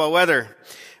Manitoba weather.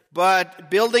 But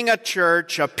building a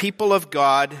church, a people of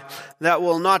God that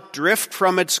will not drift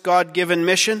from its God-given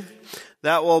mission,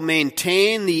 that will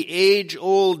maintain the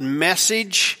age-old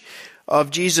message of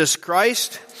Jesus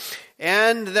Christ,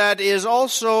 and that is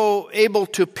also able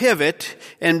to pivot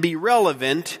and be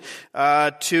relevant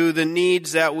to the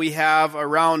needs that we have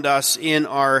around us in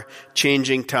our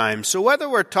changing times. So whether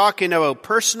we're talking about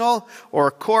personal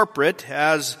or corporate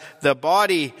as the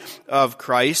body of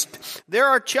Christ, there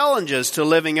are challenges to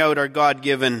living out our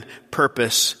God-given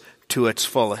purpose to its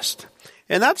fullest.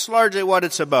 And that's largely what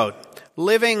it's about.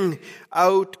 Living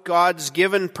out God's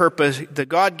given purpose, the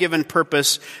God-given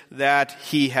purpose that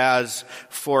He has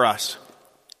for us.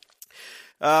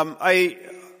 I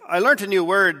learned a new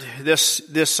word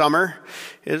this summer.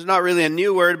 It's not really a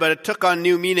new word, but it took on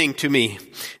new meaning to me.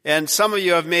 And some of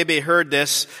you have maybe heard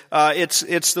this.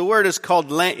 It's the word is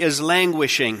called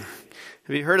languishing.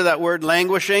 Have you heard of that word,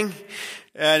 languishing?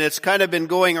 And it's kind of been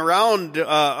going around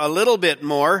a little bit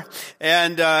more.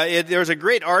 And there's a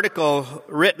great article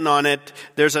written on it.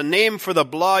 There's a name for the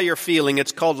blah you're feeling.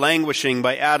 It's called Languishing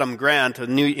by Adam Grant.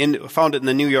 Found it in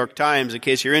the New York Times in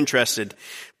case you're interested.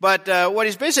 But what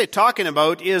he's basically talking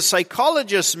about is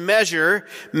psychologists measure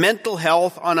mental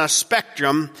health on a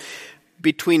spectrum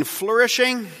between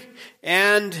flourishing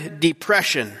and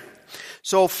depression.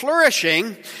 So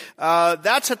flourishing,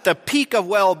 that's at the peak of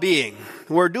well-being.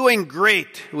 We're doing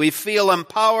great. We feel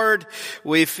empowered.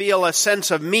 We feel a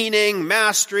sense of meaning,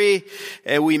 mastery.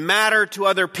 We matter to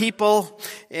other people.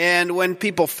 And when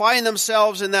people find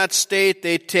themselves in that state,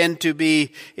 they tend to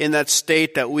be in that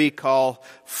state that we call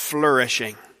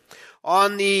flourishing.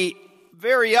 On the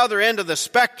very other end of the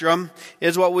spectrum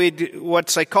is what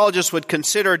psychologists would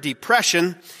consider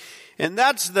depression, and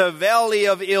that's the valley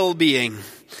of ill-being.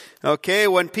 Okay,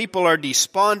 when people are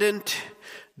despondent,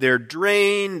 they're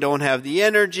drained, don't have the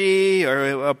energy,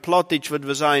 or plötzlich wird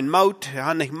sein Maut,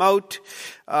 hannig Maut,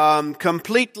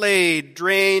 completely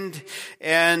drained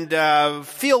and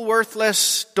feel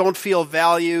worthless, don't feel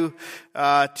value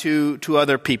to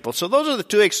other people. So those are the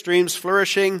two extremes,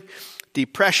 flourishing,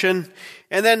 depression,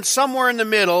 and then somewhere in the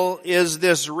middle is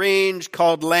this range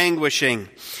called languishing.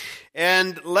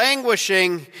 And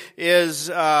languishing is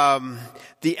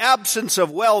the absence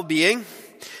of well-being,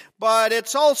 but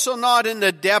it's also not in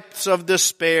the depths of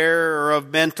despair or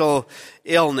of mental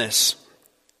illness.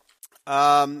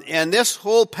 And this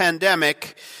whole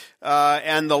pandemic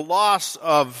and the loss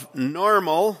of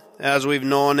normal, as we've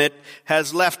known it,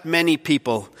 has left many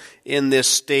people in this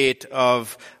state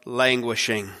of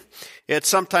languishing. It's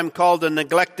sometimes called the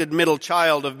neglected middle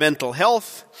child of mental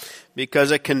health,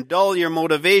 because it can dull your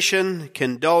motivation,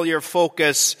 can dull your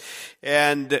focus,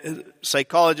 and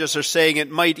psychologists are saying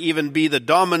it might even be the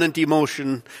dominant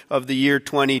emotion of the year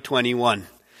 2021.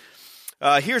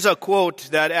 Here's a quote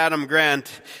that Adam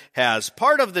Grant has.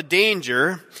 Part of the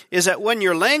danger is that when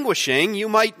you're languishing, you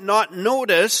might not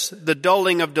notice the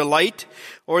dulling of delight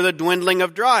or the dwindling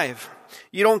of drive.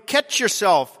 You don't catch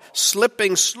yourself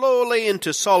slipping slowly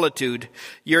into solitude.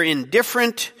 You're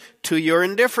indifferent to your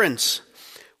indifference.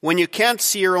 When you can't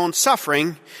see your own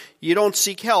suffering, you don't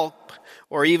seek help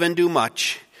or even do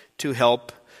much to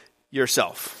help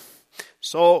yourself.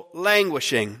 So,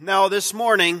 languishing. Now, this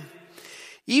morning,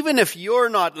 even if you're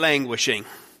not languishing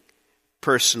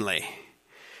personally,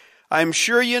 I'm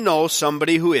sure you know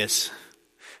somebody who is.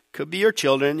 Could be your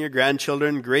children, your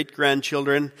grandchildren,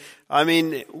 great-grandchildren. I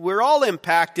mean, we're all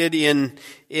impacted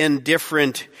in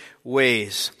different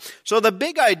ways. So the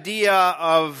big idea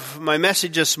of my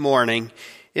message this morning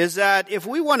is that if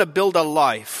we want to build a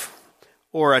life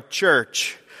or a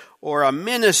church or a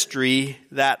ministry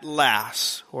that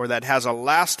lasts or that has a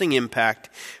lasting impact,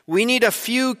 we need a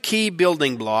few key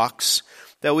building blocks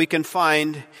that we can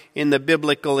find in the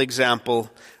biblical example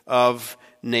of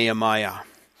Nehemiah.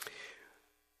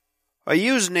 I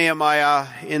use Nehemiah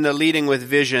in the Leading with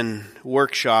Vision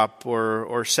workshop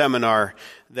or seminar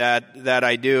that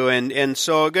I do. And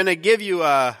so I'm going to give you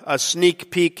a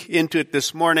sneak peek into it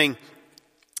this morning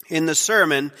in the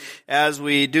sermon as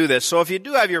we do this. So if you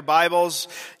do have your Bibles,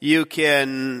 you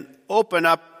can open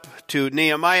up to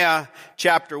Nehemiah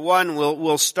chapter 1.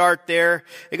 We'll start there.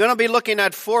 We're going to be looking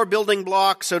at 4 building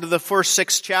blocks out of the first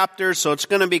 6 chapters. So it's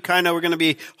going to be we're going to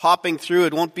be hopping through.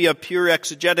 It won't be a pure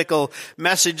exegetical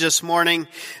message this morning.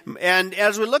 And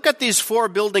as we look at these 4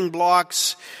 building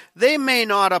blocks, they may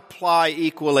not apply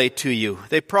equally to you.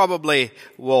 They probably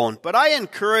won't. But I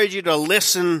encourage you to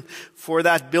listen for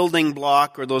that building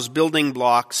block or those building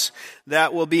blocks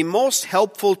that will be most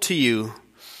helpful to you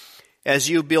as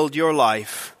you build your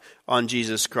life on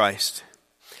Jesus Christ.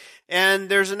 And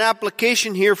there's an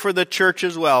application here for the church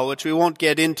as well, which we won't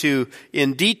get into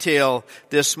in detail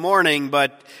this morning,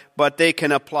 but they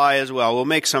can apply as well. We'll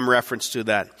make some reference to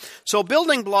that. So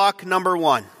building block number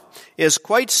 1 is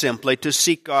quite simply to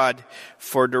seek God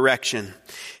for direction.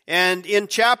 And in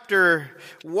chapter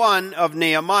 1 of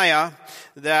Nehemiah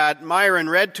that Myron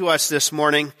read to us this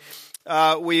morning,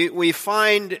 we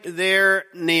find there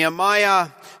Nehemiah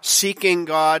seeking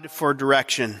God for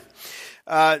direction.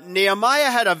 Nehemiah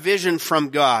had a vision from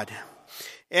God.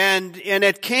 And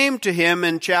it came to him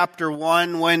in chapter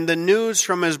 1 when the news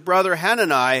from his brother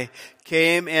Hanani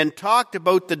came and talked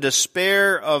about the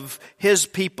despair of his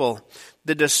people,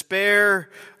 the despair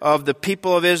of the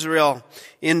people of Israel.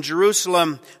 In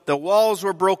Jerusalem, the walls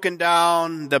were broken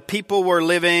down, the people were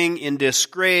living in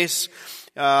disgrace,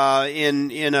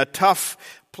 in a tough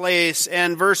place.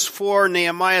 And verse 4,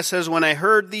 Nehemiah says, "When I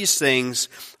heard these things,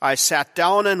 I sat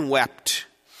down and wept."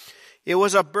 It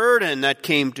was a burden that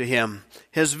came to him.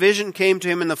 His vision came to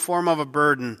him in the form of a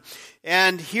burden.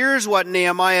 And here's what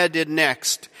Nehemiah did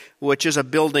next, which is a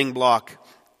building block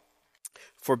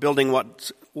for building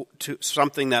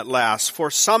something that lasts. "For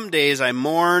some days I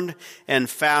mourned and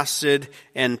fasted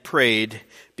and prayed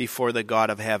before the God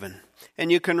of heaven." And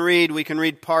we can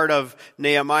read part of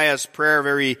Nehemiah's prayer,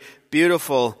 very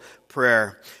beautiful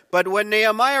prayer. But when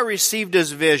Nehemiah received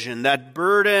his vision, that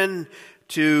burden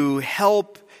to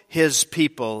help his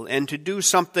people and to do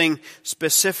something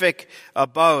specific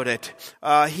about it,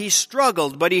 he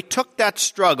struggled, but he took that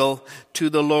struggle to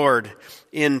the Lord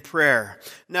in prayer.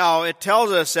 Now, it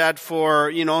tells us that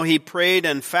he prayed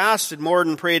and fasted, more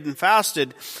than prayed and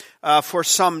fasted, for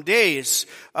some days.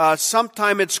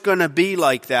 Sometime it's going to be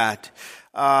like that.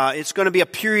 It's going to be a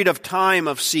period of time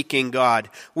of seeking God.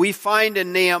 We find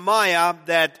in Nehemiah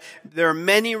that there are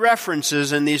many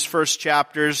references in these first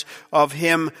chapters of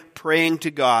him praying to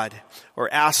God or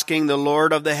asking the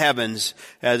Lord of the heavens,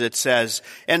 as it says.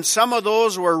 And some of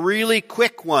those were really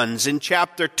quick ones. In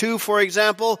chapter 2, for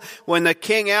example, when the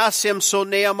king asked him, "So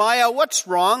Nehemiah, what's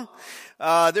wrong?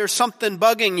 There's something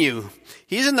bugging you."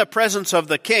 He's in the presence of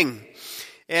the king.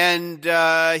 And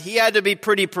he had to be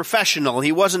pretty professional.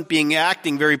 He wasn't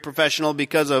acting very professional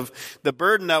because of the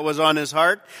burden that was on his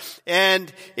heart.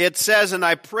 And it says, "And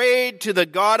I prayed to the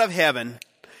God of heaven,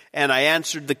 and I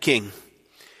answered the king."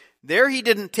 There he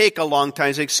didn't take a long time.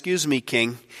 He said, "Excuse me,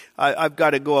 king, I've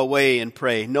got to go away and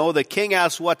pray." No, the king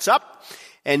asked, "What's up?"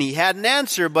 And he had an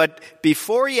answer, but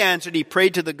before he answered, he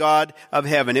prayed to the God of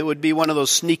heaven. It would be one of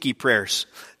those sneaky prayers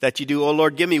that you do. "Oh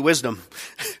Lord, give me wisdom."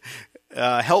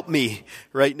 Help me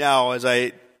right now as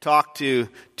I talk to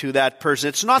that person.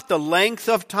 It's not the length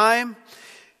of time,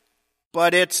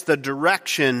 but it's the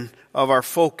direction of our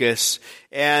focus.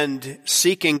 And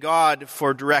seeking God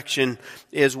for direction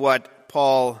is what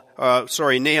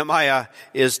Nehemiah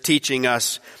is teaching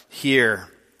us here.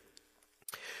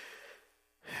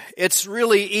 It's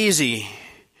really easy,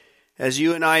 as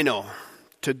you and I know,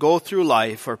 to go through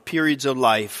life or periods of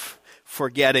life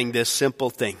forgetting this simple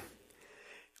thing.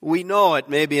 We know it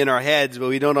maybe in our heads, but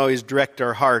we don't always direct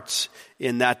our hearts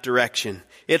in that direction.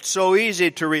 It's so easy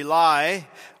to rely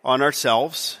on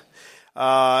ourselves,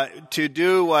 to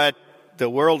do what the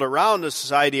world around us,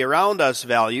 society around us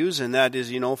values, and that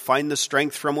is, find the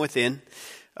strength from within,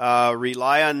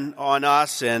 rely on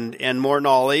us and more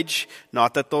knowledge.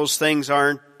 Not that those things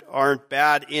aren't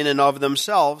bad in and of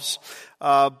themselves,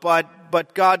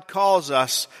 but God calls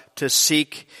us to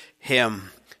seek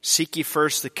Him. Seek ye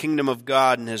first the kingdom of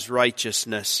God and His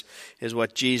righteousness, is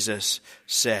what Jesus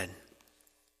said.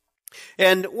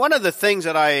 And one of the things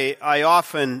that I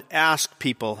often ask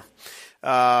people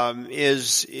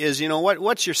is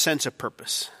what's your sense of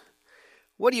purpose?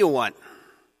 What do you want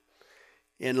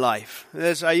in life?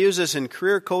 I use this in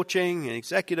career coaching and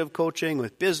executive coaching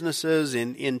with businesses,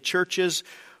 in churches.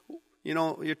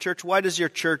 Your church, why does your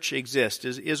church exist?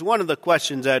 Is one of the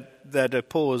questions that I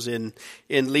pose in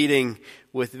leading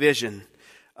with vision.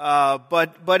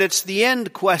 But it's the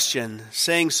end question,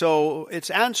 so it's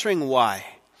answering why.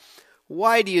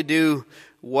 Why do you do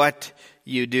what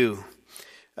you do?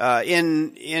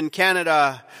 In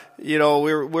Canada,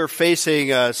 we're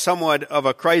facing somewhat of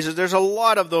a crisis. There's a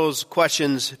lot of those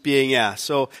questions being asked.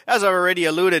 So, as I've already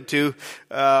alluded to,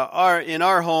 in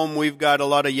our home, we've got a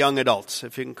lot of young adults.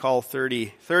 If you can call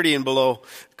 30 and below,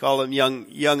 call them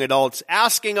young adults,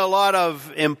 asking a lot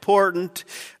of important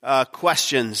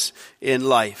questions in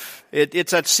life.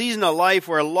 It's a season of life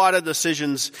where a lot of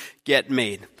decisions get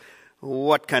made.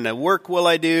 What kind of work will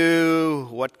I do?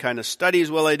 What kind of studies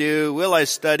will I do? Will I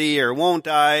study or won't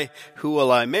I? Who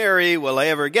will I marry? Will I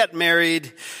ever get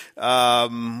married? Where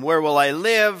will I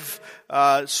live?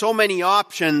 So many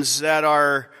options that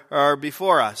are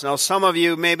before us. Now, some of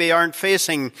you maybe aren't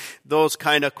facing those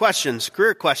kind of questions,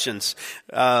 career questions.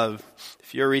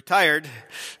 If you're retired,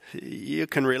 you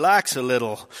can relax a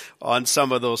little on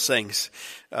some of those things.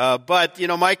 But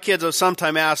my kids have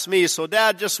sometimes asked me, so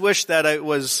Dad, just wish that it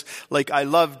was like I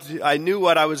knew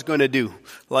what I was going to do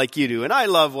like you do. And I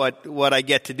love what I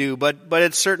get to do, but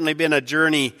it's certainly been a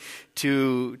journey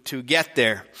to get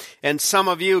there. And some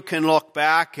of you can look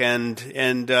back and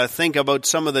think about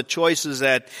some of the choices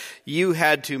that you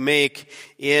had to make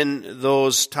in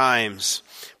those times.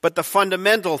 But the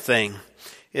fundamental thing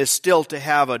is still to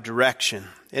have a direction.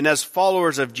 And as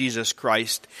followers of Jesus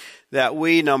Christ, that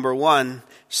we, number one,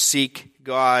 seek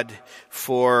God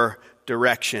for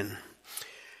direction.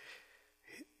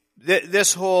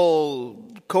 This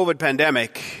whole COVID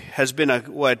pandemic has been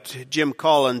what Jim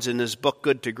Collins in his book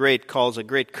Good to Great calls a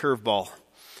great curveball.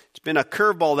 It's been a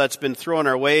curveball that's been thrown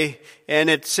our way, and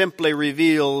it simply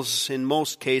reveals, in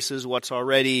most cases, what's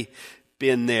already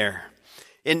been there.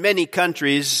 In many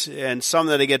countries, and some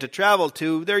that I get to travel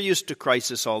to, they're used to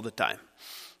crisis all the time.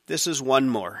 This is one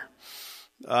more.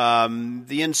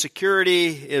 The insecurity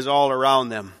is all around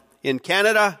them. In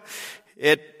Canada,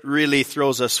 it really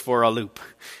throws us for a loop,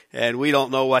 and we don't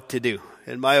know what to do.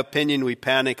 In my opinion, we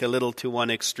panic a little to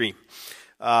one extreme,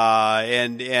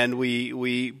 and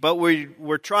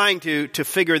we're trying to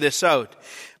figure this out.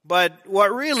 But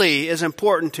what really is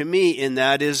important to me in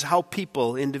that is how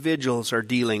individuals are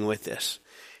dealing with this.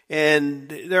 And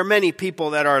there are many people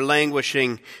that are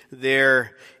languishing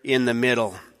there in the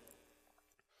middle.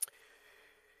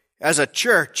 As a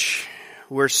church,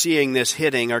 we're seeing this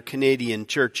hitting our Canadian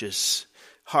churches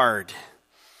hard.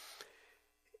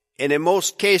 And in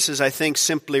most cases, I think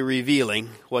simply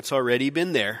revealing what's already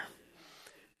been there.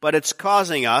 But it's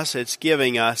giving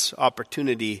us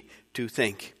opportunity to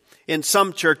think. In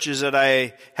some churches that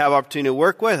I have opportunity to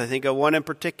work with, I think of one in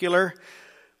particular,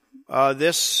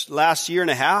 this last year and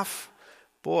a half,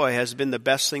 has been the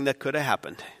best thing that could have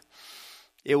happened.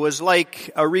 It was like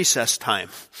a recess time.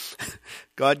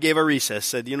 God gave a recess,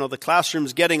 said, the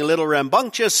classroom's getting a little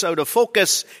rambunctious, out of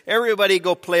focus. Everybody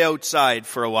go play outside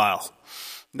for a while.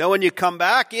 Then when you come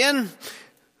back in,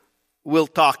 we'll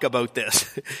talk about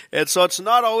this. And so it's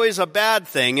not always a bad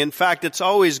thing. In fact, it's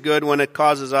always good when it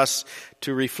causes us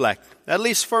to reflect. At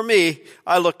least for me,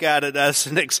 I look at it as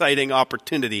an exciting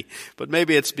opportunity. But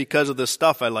maybe it's because of the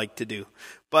stuff I like to do.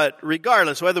 But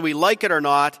regardless, whether we like it or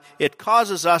not, it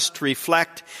causes us to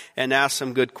reflect and ask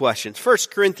some good questions. 1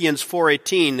 Corinthians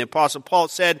 4:18, the Apostle Paul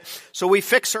said, "So we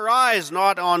fix our eyes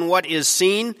not on what is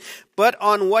seen, but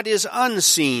on what is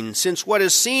unseen, since what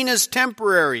is seen is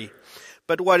temporary,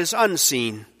 but what is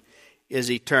unseen is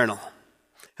eternal."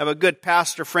 I have a good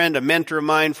pastor friend, a mentor of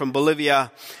mine from Bolivia,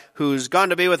 who's gone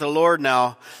to be with the Lord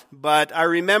now, but I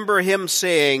remember him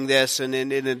saying this, and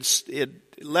it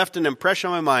left an impression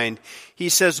on my mind. He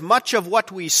says, much of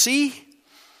what we see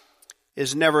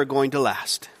is never going to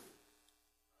last.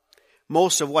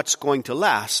 Most of what's going to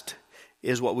last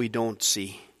is what we don't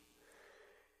see.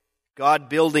 God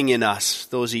building in us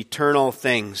those eternal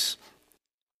things.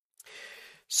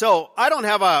 So, I don't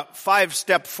have a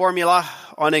 5-step formula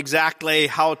on exactly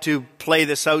how to play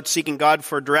this out, seeking God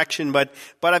for direction, but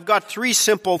I've got 3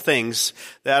 simple things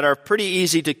that are pretty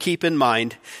easy to keep in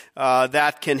mind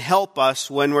that can help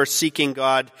us when we're seeking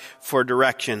God for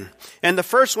direction. And the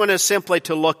first one is simply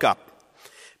to look up.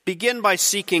 Begin by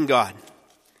seeking God.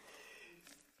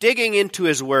 Digging into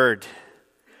His Word.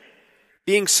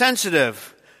 Being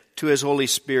sensitive to His Holy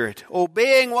Spirit.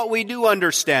 Obeying what we do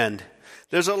understand.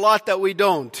 There's a lot that we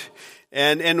don't.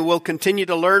 And we'll continue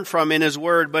to learn from in His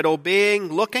Word. But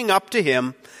obeying, looking up to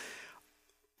Him,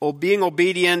 being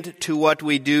obedient to what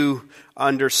we do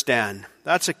understand.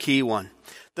 That's a key one.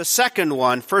 The second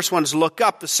one, first one's look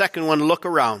up. The second one, look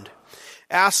around.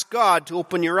 Ask God to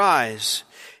open your eyes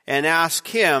and ask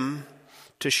Him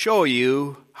to show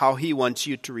you how He wants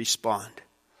you to respond.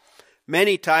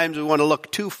 Many times we want to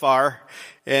look too far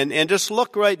and just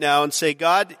look right now and say,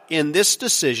 God, in this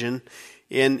decision,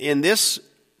 in this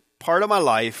part of my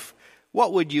life,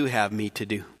 what would you have me to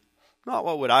do? Not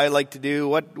what would I like to do?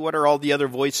 What are all the other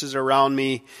voices around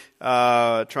me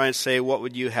trying to say, what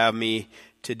would you have me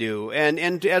to do?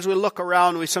 And as we look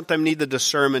around, we sometimes need the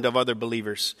discernment of other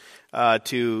believers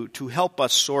to help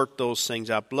us sort those things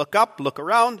up. Look up, look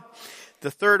around.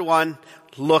 The third one,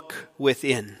 look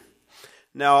within.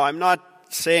 Now, I'm not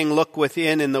saying look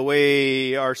within in the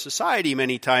way our society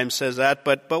many times says that,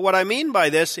 but what I mean by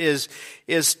this is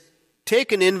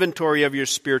take an inventory of your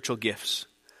spiritual gifts,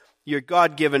 your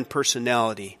God-given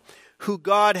personality, who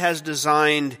God has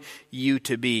designed you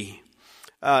to be.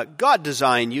 God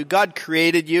designed you. God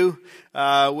created you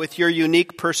with your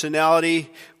unique personality,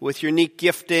 with your unique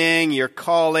gifting, your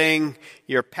calling,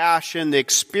 your passion, the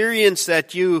experience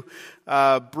that you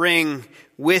bring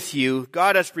with you.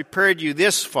 God has prepared you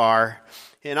this far,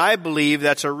 and I believe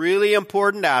that's a really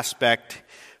important aspect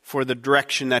for the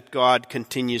direction that God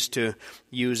continues to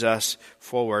use us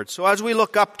forward. So as we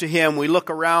look up to Him, we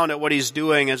look around at what He's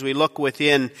doing, as we look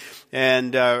within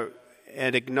and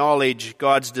acknowledge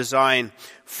God's design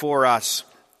for us.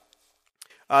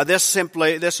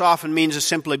 This often means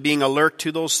simply being alert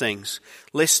to those things,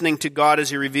 listening to God as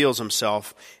He reveals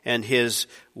Himself and His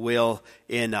will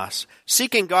in us.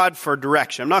 Seeking God for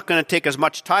direction. I'm not going to take as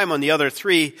much time on the other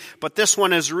three, but this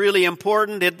one is really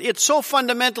important. It's so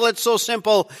fundamental, it's so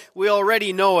simple, we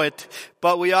already know it,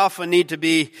 but we often need to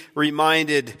be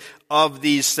reminded of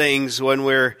these things when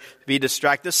we're be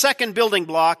distracted. The second building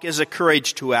block is a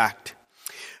courage to act.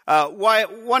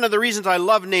 One of the reasons I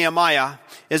love Nehemiah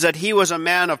is that he was a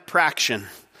man of praction.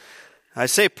 I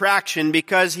say praction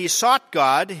because he sought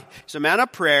God. He's a man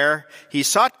of prayer. He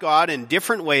sought God in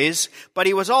different ways, but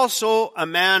he was also a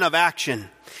man of action.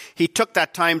 He took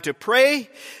that time to pray,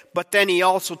 but then he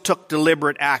also took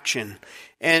deliberate action.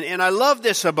 And I love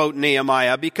this about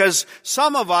Nehemiah because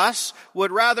some of us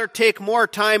would rather take more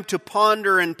time to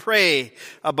ponder and pray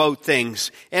about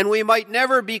things, and we might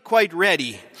never be quite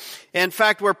ready. In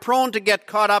fact, we're prone to get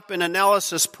caught up in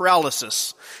analysis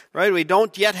paralysis, right? We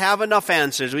don't yet have enough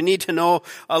answers. We need to know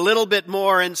a little bit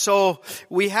more. And so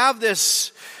we have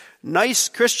this nice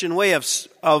Christian way of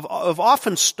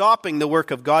often stopping the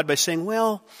work of God by saying,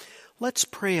 well, let's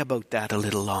pray about that a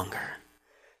little longer.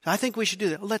 I think we should do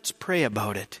that. Let's pray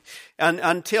about it. And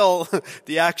until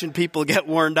the action people get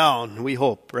worn down, we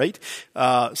hope, right?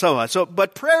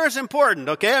 But prayer is important,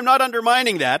 okay? I'm not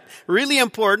undermining that. Really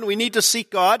important. We need to seek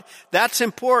God. That's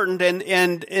important.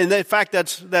 And in fact,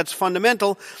 that's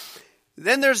fundamental.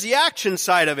 Then there's the action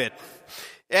side of it.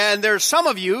 And there's some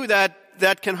of you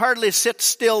that can hardly sit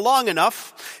still long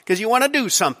enough because you want to do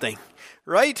something.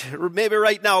 Right? Or maybe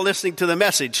right now listening to the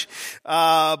message.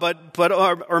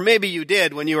 Or maybe you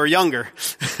did when you were younger.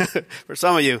 For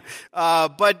some of you.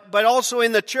 But also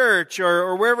in the church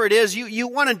or wherever it is, you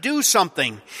want to do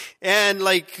something. And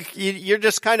you're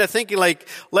just kind of thinking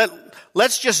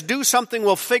let's just do something,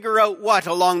 we'll figure out what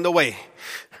along the way.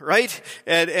 Right?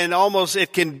 And almost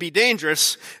it can be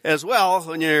dangerous as well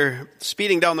when you're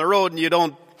speeding down the road and you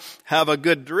don't have a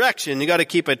good direction. You got to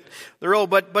keep it the road.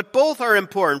 But both are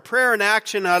important. Prayer and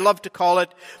action, I love to call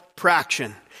it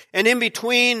praction. And in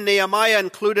between, Nehemiah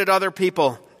included other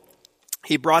people.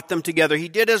 He brought them together. He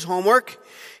did his homework.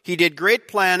 He did great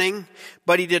planning,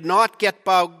 but he did not get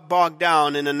bogged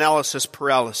down in analysis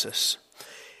paralysis.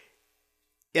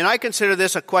 And I consider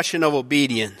this a question of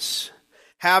obedience.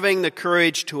 Having the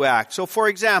courage to act. So for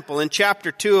example, in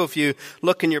chapter 2, if you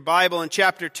look in your Bible, in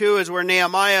chapter 2 is where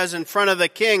Nehemiah is in front of the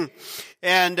king.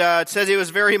 And it says he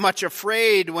was very much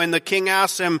afraid when the king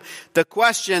asked him the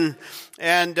question.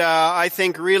 And I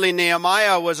think really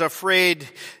Nehemiah was afraid,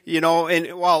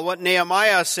 what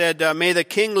Nehemiah said, may the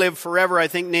king live forever. I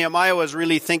think Nehemiah was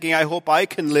really thinking, I hope I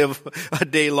can live a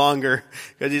day longer.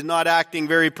 Because he's not acting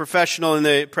very professional in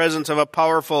the presence of a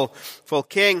powerful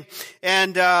king.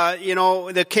 And,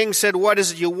 the king said, what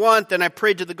is it you want? And I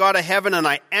prayed to the God of heaven and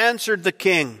I answered the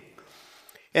king.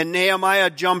 And Nehemiah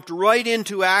jumped right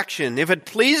into action. If it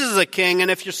pleases the king, and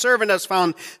if your servant has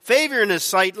found favor in his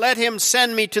sight, let him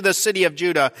send me to the city of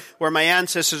Judah, where my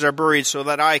ancestors are buried, so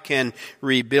that I can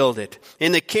rebuild it.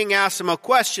 And the king asked him a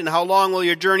question: how long will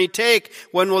your journey take?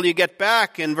 When will you get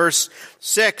back? In verse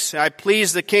 6, I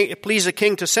please the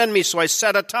king to send me, so I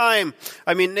set a time.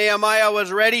 Nehemiah was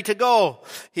ready to go.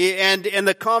 And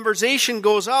the conversation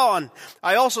goes on.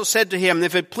 I also said to him,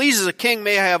 if it pleases the king,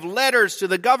 may I have letters to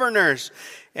the governors?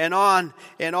 And on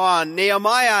and on.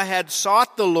 Nehemiah had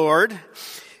sought the Lord,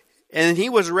 and he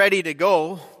was ready to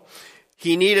go.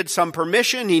 He needed some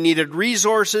permission. He needed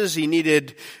resources. He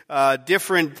needed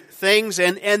different things.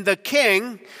 And the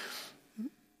king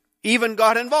even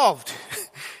got involved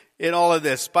in all of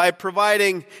this by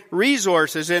providing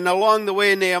resources. And along the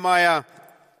way, Nehemiah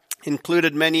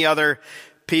included many other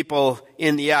people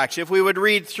in the action. If we would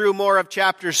read through more of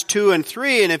chapters 2 and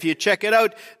 3, and if you check it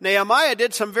out, Nehemiah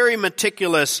did some very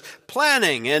meticulous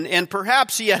planning, and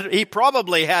perhaps he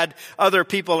probably had other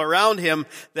people around him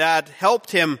that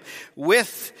helped him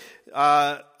with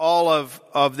all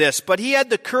of this. But he had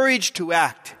the courage to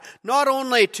act, not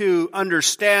only to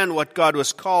understand what God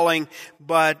was calling,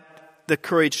 but the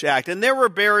courage to act. And there were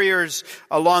barriers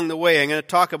along the way. I'm going to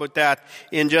talk about that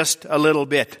in just a little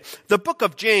bit. The book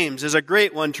of James is a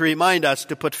great one to remind us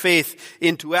to put faith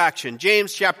into action.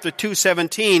 James chapter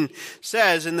 2:17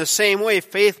 says, in the same way,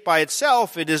 faith by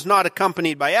itself, it is not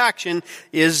accompanied by action,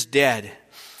 is dead.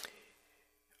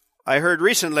 I heard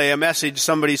recently a message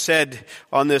somebody said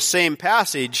on this same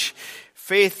passage,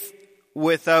 faith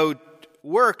without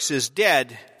works is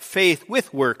dead, faith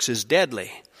with works is deadly.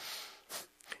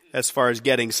 As far as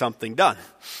getting something done.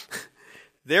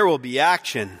 There will be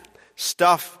action.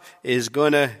 Stuff is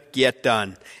going to get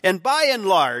done. And by and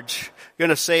large, I'm going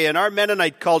to say in our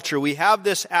Mennonite culture, we have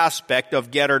this aspect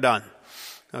of get her done.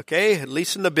 Okay? At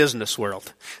least in the business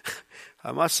world.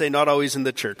 I must say not always in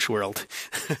the church world.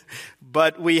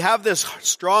 But we have this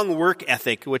strong work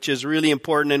ethic, which is really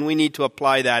important, and we need to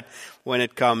apply that when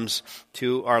it comes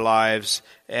to our lives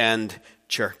and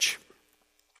church.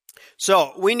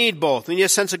 So, we need both. We need a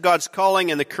sense of God's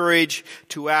calling and the courage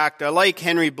to act. I like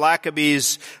Henry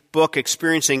Blackaby's book,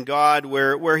 Experiencing God,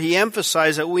 where he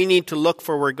emphasized that we need to look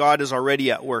for where God is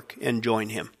already at work and join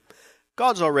Him.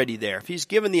 God's already there. If He's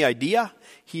given the idea,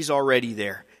 He's already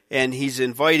there. And He's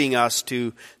inviting us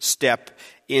to step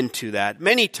into that.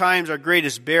 Many times our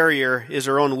greatest barrier is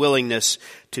our own willingness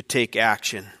to take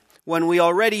action, when we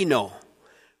already know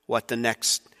what the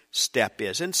next step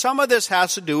is. And some of this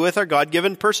has to do with our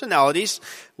God-given personalities,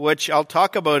 which I'll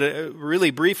talk about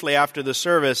really briefly after the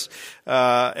service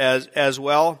as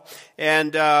well.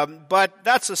 And but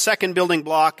that's the second building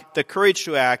block, the courage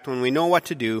to act when we know what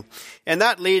to do. And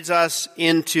that leads us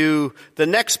into the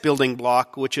next building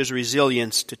block, which is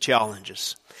resilience to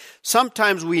challenges.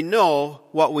 Sometimes we know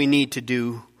what we need to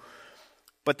do,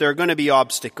 but there are going to be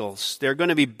obstacles. There are going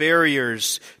to be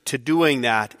barriers to doing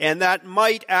that. And that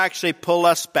might actually pull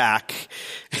us back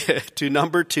to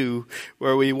number 2,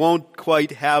 where we won't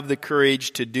quite have the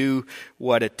courage to do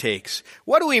what it takes.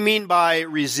 What do we mean by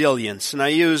resilience? And I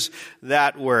use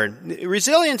that word.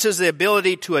 Resilience is the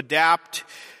ability to adapt,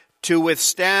 to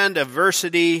withstand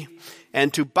adversity,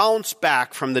 and to bounce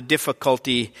back from the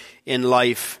difficulty in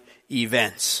life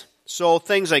events. So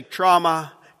things like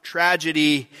trauma,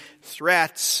 tragedy,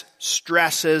 threats,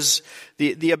 stresses,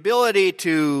 the ability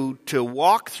to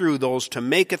walk through those, to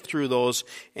make it through those,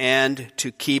 and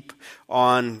to keep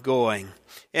on going.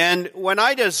 And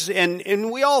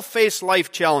and we all face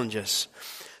life challenges.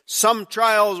 Some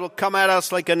trials will come at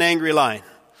us like an angry lion.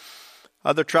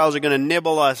 Other trials are going to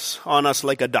nibble on us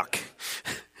like a duck.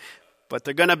 But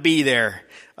they're going to be there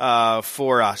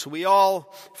for us. We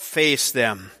all face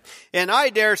them. And I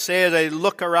dare say, as I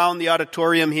look around the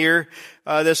auditorium here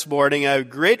this morning, I have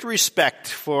great respect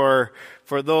for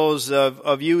those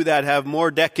of you that have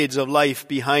more decades of life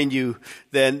behind you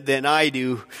than I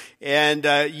do. And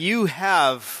you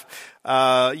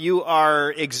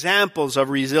are examples of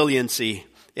resiliency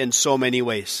in so many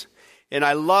ways. And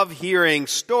I love hearing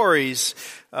stories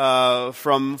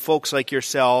from folks like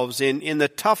yourselves in the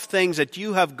tough things that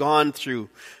you have gone through,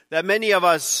 that many of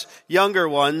us younger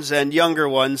ones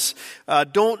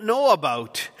don't know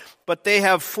about, but they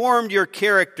have formed your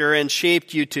character and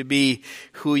shaped you to be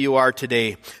who you are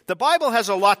today. The Bible has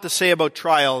a lot to say about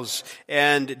trials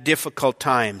and difficult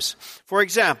times. For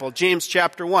example, James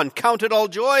chapter 1, count it all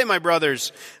joy, my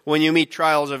brothers, when you meet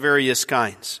trials of various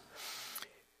kinds.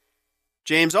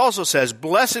 James also says,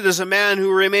 blessed is a man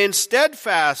who remains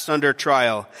steadfast under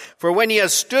trial, for when he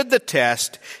has stood the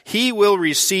test, he will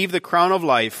receive the crown of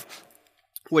life,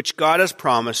 which God has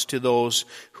promised to those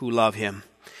who love Him.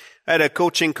 I had a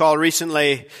coaching call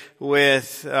recently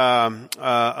with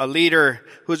a leader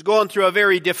who's going through a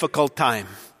very difficult time.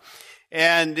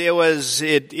 And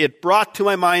it brought to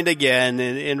my mind again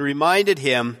and reminded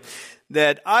him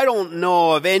that I don't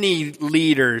know of any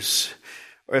leaders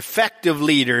or effective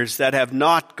leaders that have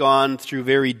not gone through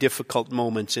very difficult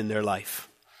moments in their life.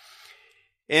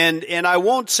 And I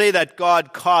won't say that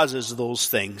God causes those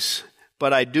things,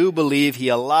 but I do believe He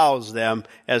allows them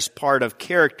as part of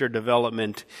character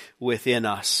development within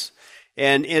us.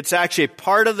 And it's actually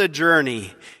part of the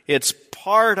journey. It's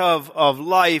part of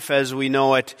life as we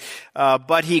know it.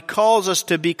 But He calls us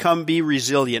to be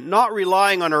resilient, not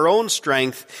relying on our own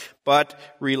strength, but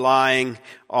relying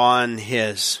on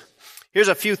His. Here's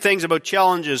a few things about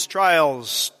challenges,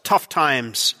 trials, tough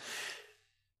times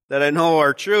that I know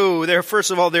are true.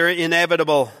 First of all, they're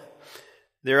inevitable.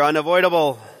 They're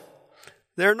unavoidable.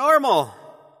 They're normal.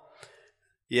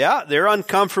 Yeah, they're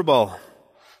uncomfortable.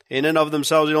 In and of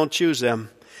themselves, we don't choose them.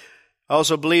 I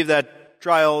also believe that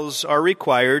trials are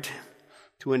required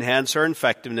to enhance our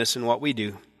effectiveness in what we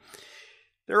do.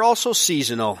 They're also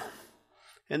seasonal.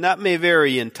 And that may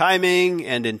vary in timing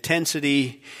and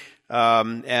intensity.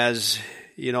 As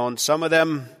you know, and some of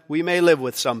them, we may live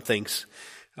with some things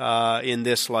in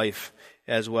this life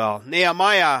as well.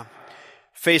 Nehemiah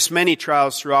faced many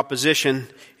trials through opposition.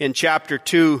 In chapter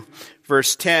 2,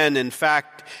 verse 10, in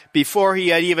fact, before he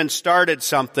had even started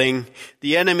something,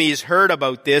 the enemies heard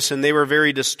about this and they were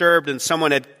very disturbed, and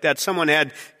someone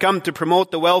had come to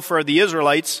promote the welfare of the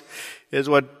Israelites, is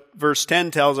what verse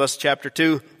 10 tells us, chapter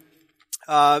 2.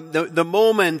 The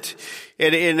moment,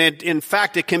 in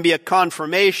fact, it can be a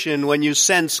confirmation when you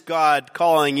sense God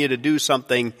calling you to do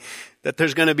something, that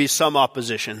there's going to be some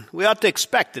opposition. We ought to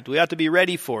expect it. We ought to be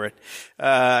ready for it,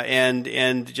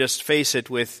 and just face it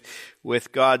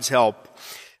with God's help.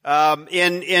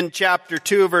 In chapter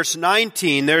 2, verse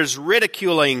 19, there's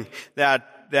ridiculing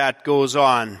that goes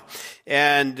on,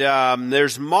 and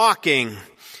there's mocking.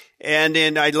 And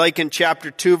in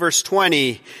chapter 2, verse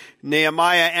 20,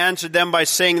 Nehemiah answered them by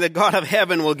saying, "The God of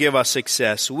heaven will give us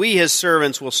success. We, His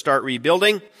servants, will start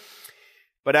rebuilding.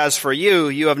 But as for you,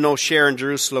 you have no share in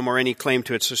Jerusalem or any claim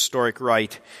to its historic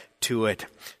right to it."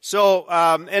 So,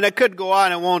 and I could go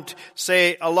on, I won't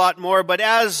say a lot more, but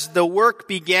as the work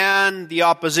began, the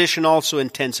opposition also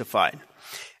intensified.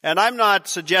 And I'm not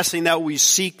suggesting that we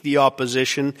seek the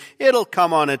opposition. It'll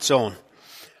come on its own.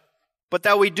 But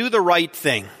that we do the right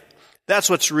thing. That's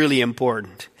what's really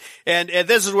important. And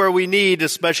this is where we need,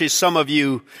 especially some of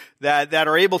you that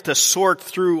are able to sort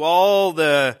through all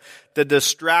the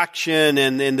distraction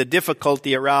and the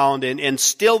difficulty around and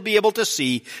still be able to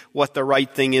see what the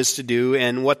right thing is to do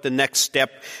and what the next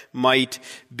step might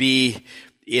be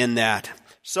in that.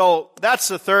 So that's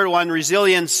the third one,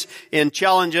 resilience in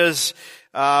challenges.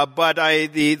 But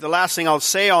the last thing I'll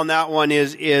say on that one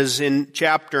is in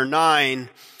chapter 9,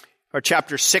 or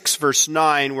chapter 6, verse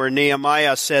 9, where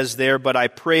Nehemiah says there, "But I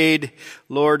prayed,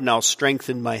 Lord, now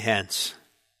strengthen my hands.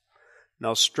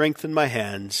 Now strengthen my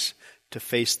hands to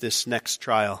face this next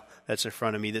trial that's in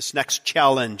front of me, this next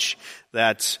challenge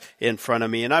that's in front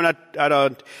of me." And I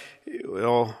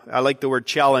like the word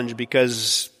challenge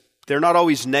because they're not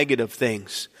always negative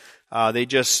things. They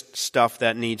just stuff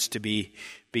that needs to be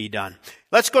done.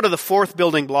 Let's go to the fourth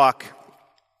building block,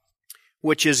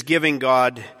 which is giving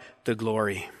God the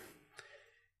glory.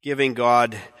 Giving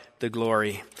God the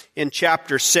glory. In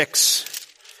chapter 6,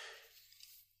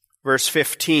 verse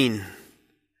 15,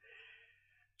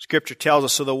 Scripture tells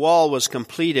us, "So the wall was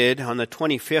completed on the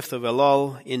 25th of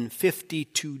Elul in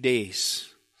 52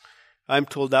 days. I'm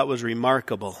told that was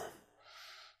remarkable.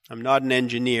 I'm not an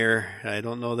engineer. I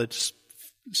don't know the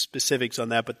specifics on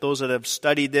that, but those that have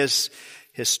studied this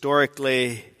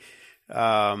historically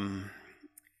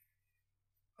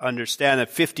understand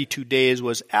that 52 days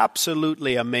was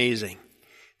absolutely amazing.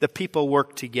 The people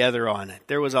worked together on it.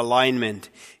 There was alignment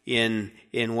in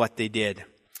what they did.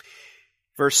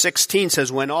 Verse 16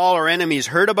 says, "When all our enemies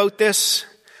heard about this,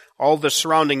 all the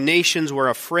surrounding nations were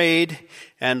afraid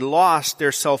and lost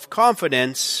their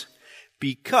self-confidence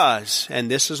because," and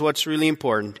this is what's really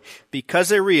important, "because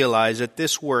they realized that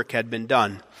this work had been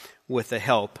done with the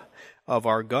help of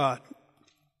our God."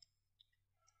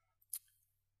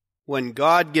 When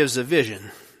God gives a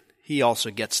vision, He also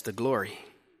gets the glory.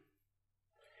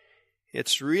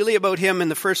 It's really about Him in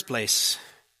the first place.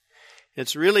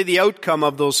 It's really the outcome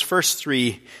of those first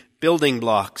three building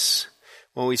blocks.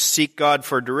 When we seek God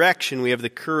for direction, we have the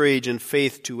courage and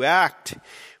faith to act.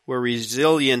 We're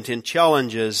resilient in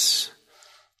challenges.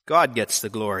 God gets the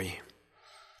glory.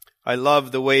 I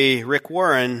love the way Rick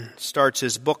Warren starts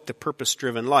his book, The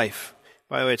Purpose-Driven Life,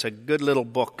 By the way, it's a good little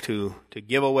book to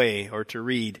give away or to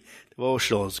read.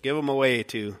 Devotionals. Give them away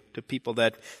to people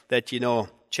that you know.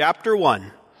 Chapter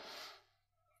 1,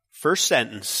 first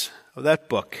sentence of that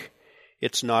book.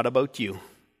 It's not about you.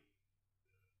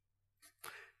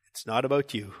 It's not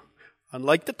about you.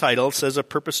 Unlike the title, it says a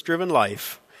purpose-driven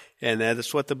life. And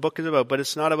that's what the book is about. But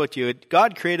it's not about you.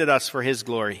 God created us for His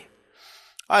glory.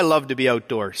 I love to be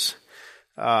outdoors.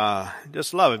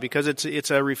 Just love it because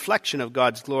it's a reflection of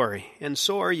God's glory. And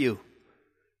so are you.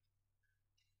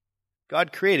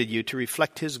 God created you to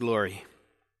reflect His glory.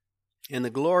 And the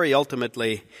glory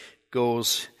ultimately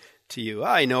goes to you.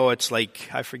 I know it's like,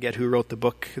 I forget who wrote the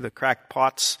book, The Cracked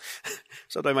Pots.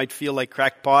 Sometimes I might feel like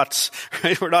cracked pots,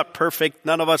 right? We're not perfect.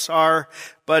 None of us are.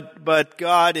 But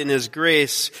God in His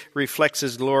grace reflects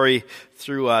His glory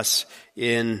through us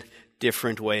in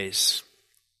different ways.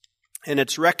 And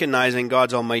it's recognizing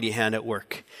God's almighty hand at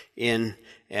work in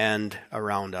and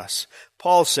around us.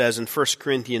 Paul says in 1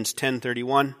 Corinthians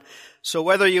 10:31, so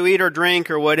whether you eat or drink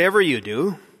or whatever you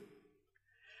do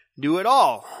it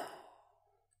all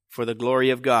for the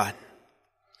glory of God.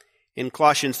 In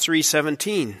Colossians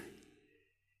 3:17,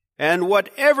 and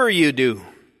whatever you do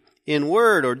in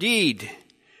word or deed,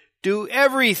 do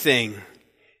everything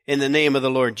in the name of the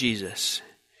Lord Jesus,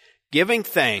 giving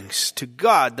thanks to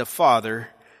God the Father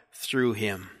through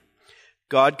Him.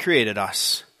 God created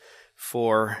us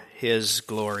for His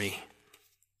glory.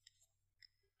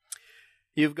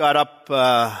 You've got up,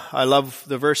 I love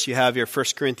the verse you have here,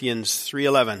 1 Corinthians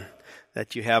 3:11,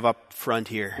 that you have up front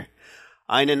here.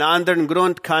 Einen anderen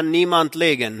Grund kann niemand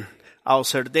legen,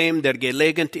 außer dem, der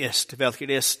gelegent ist,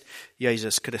 welcher ist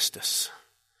Jesus Christus.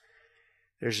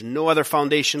 There's no other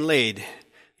foundation laid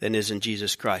than is in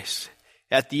Jesus Christ.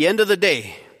 At the end of the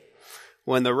day,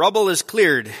 when the rubble is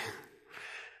cleared,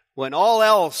 when all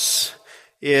else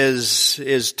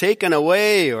is taken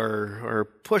away or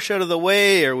pushed out of the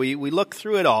way, or we look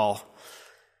through it all,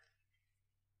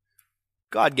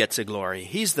 God gets the glory.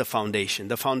 He's the foundation.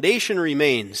 The foundation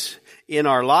remains in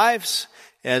our lives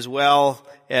as well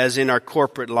as in our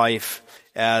corporate life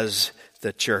as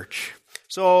the church.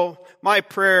 So my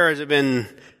prayer as I've been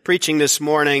preaching this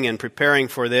morning and preparing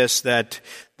for this, that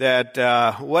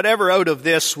whatever out of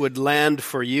this would land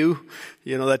for you,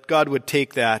 that God would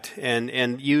take that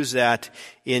and use that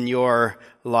in your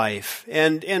life.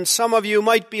 And some of you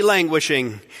might be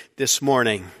languishing this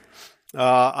morning.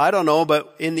 I don't know,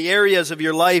 but in the areas of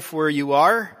your life where you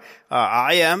are,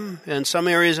 I am. In some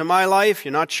areas of my life,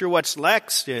 you're not sure what's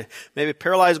next. You're maybe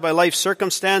paralyzed by life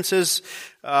circumstances.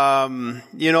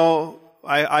 I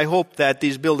hope that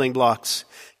these building blocks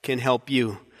can help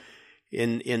you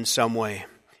in some way.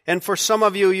 And for some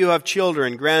of you, you have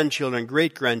children, grandchildren,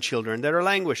 great-grandchildren that are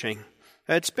languishing.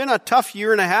 It's been a tough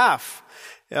year and a half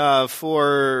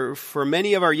for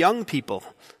many of our young people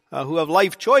who have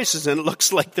life choices, and it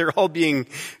looks like they're all being,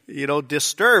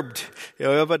 disturbed. You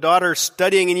have a daughter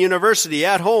studying in university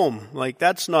at home. Like,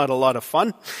 that's not a lot of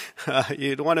fun.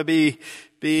 You'd want to be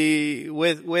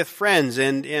with friends.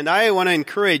 And I want to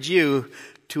encourage you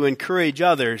to encourage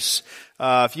others.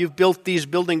 If you've built these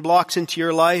building blocks into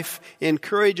your life,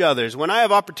 encourage others. When I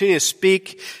have opportunity to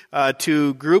speak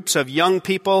to groups of young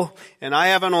people, and I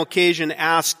have on occasion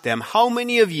asked them, how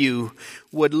many of you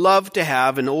would love to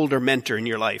have an older mentor in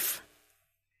your life?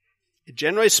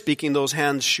 Generally speaking, those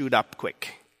hands shoot up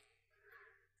quick.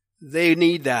 They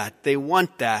need that. They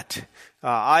want that.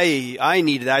 I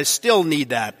need it. I still need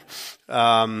that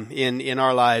in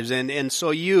our lives. And so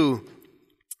you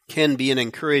can be an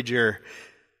encourager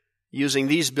using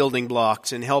these building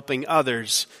blocks and helping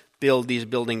others build these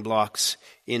building blocks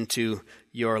into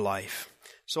your life.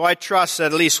 So I trust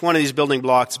that at least one of these building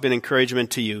blocks has been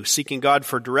encouragement to you, seeking God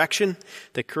for direction,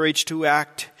 the courage to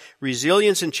act,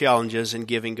 resilience in challenges, and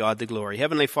giving God the glory.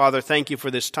 Heavenly Father, thank you for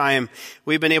this time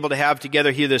we've been able to have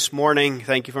together here this morning.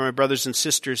 Thank you for my brothers and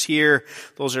sisters here,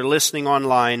 those who are listening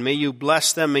online. May you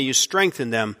bless them, may you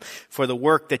strengthen them for the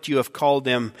work that you have called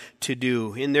them to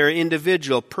do in their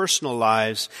individual, personal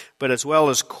lives, but as well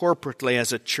as corporately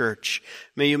as a church.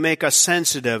 May you make us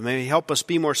sensitive. May you help us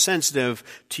be more sensitive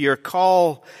to your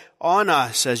call on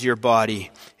us as your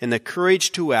body, and the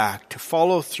courage to act, to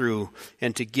follow through,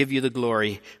 and to give you the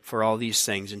glory for all these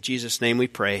things. In Jesus' name we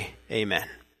pray. Amen.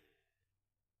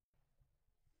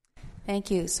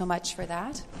 Thank you so much for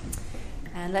that.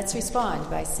 And let's respond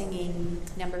by singing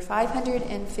number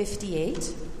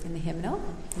 558 in the hymnal,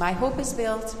 My Hope is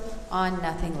Built on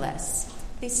Nothing Less.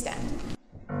 Please stand.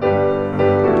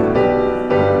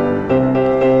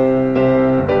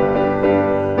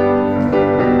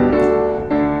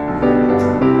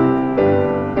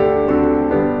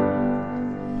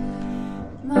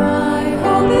 My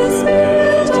hope is built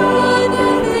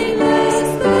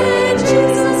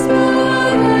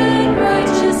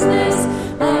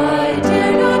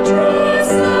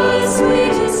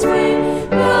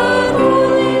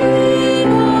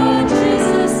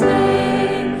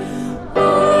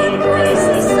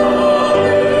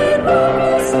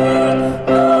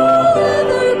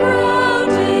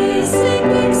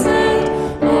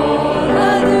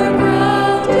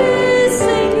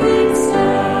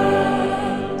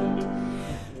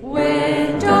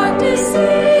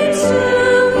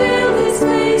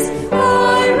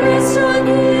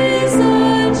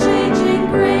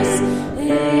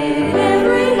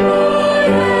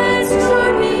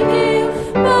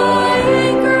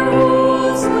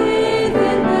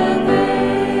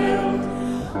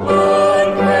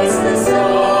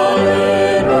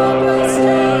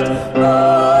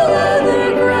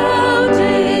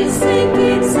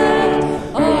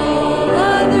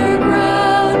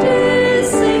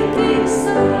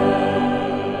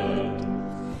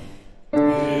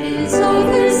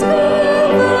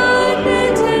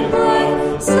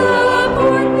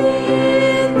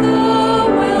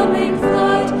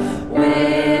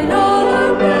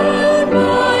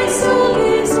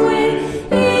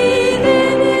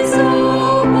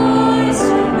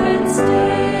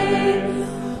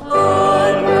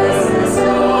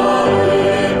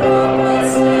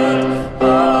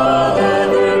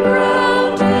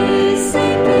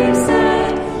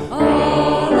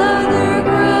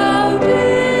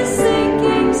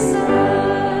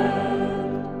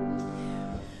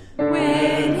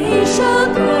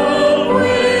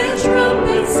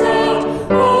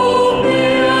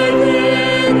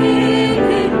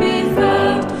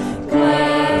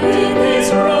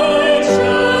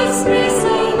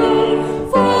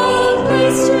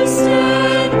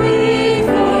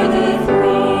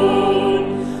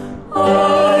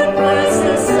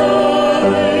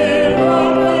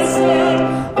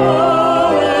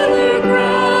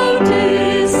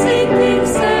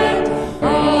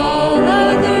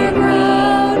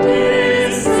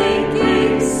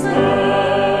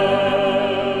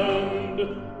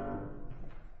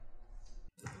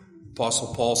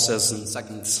Apostle Paul says in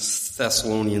 2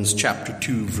 Thessalonians chapter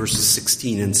 2, verses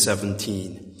 16 and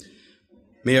 17.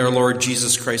 May our Lord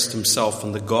Jesus Christ himself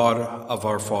and the God of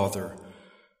our Father,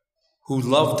 who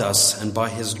loved us and by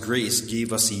his grace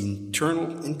gave us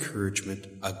eternal encouragement,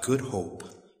 a good hope,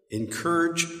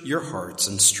 encourage your hearts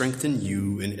and strengthen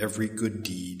you in every good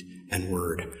deed and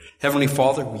word. Heavenly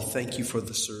Father, we thank you for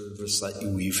the service that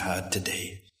we've had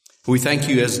today. We thank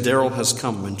you as Daryl has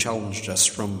come and challenged us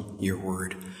from your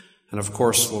word. And of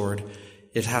course, Lord,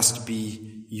 it has to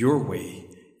be your way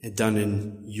and done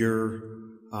in your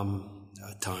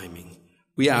timing.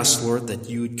 We ask, Lord, that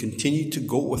you would continue to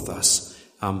go with us.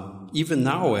 Even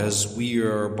now, as we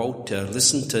are about to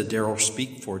listen to Daryl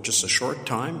speak for just a short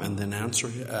time and then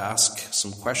ask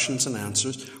some questions and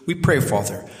answers, we pray,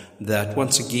 Father, that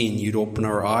once again you'd open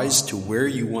our eyes to where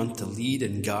you want to lead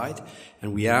and guide,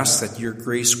 and we ask that your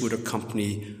grace would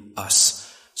accompany us.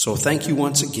 So thank you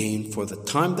once again for the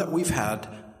time that we've had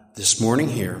this morning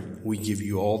here. We give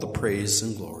you all the praise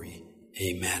and glory.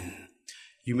 Amen.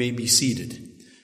 You may be seated.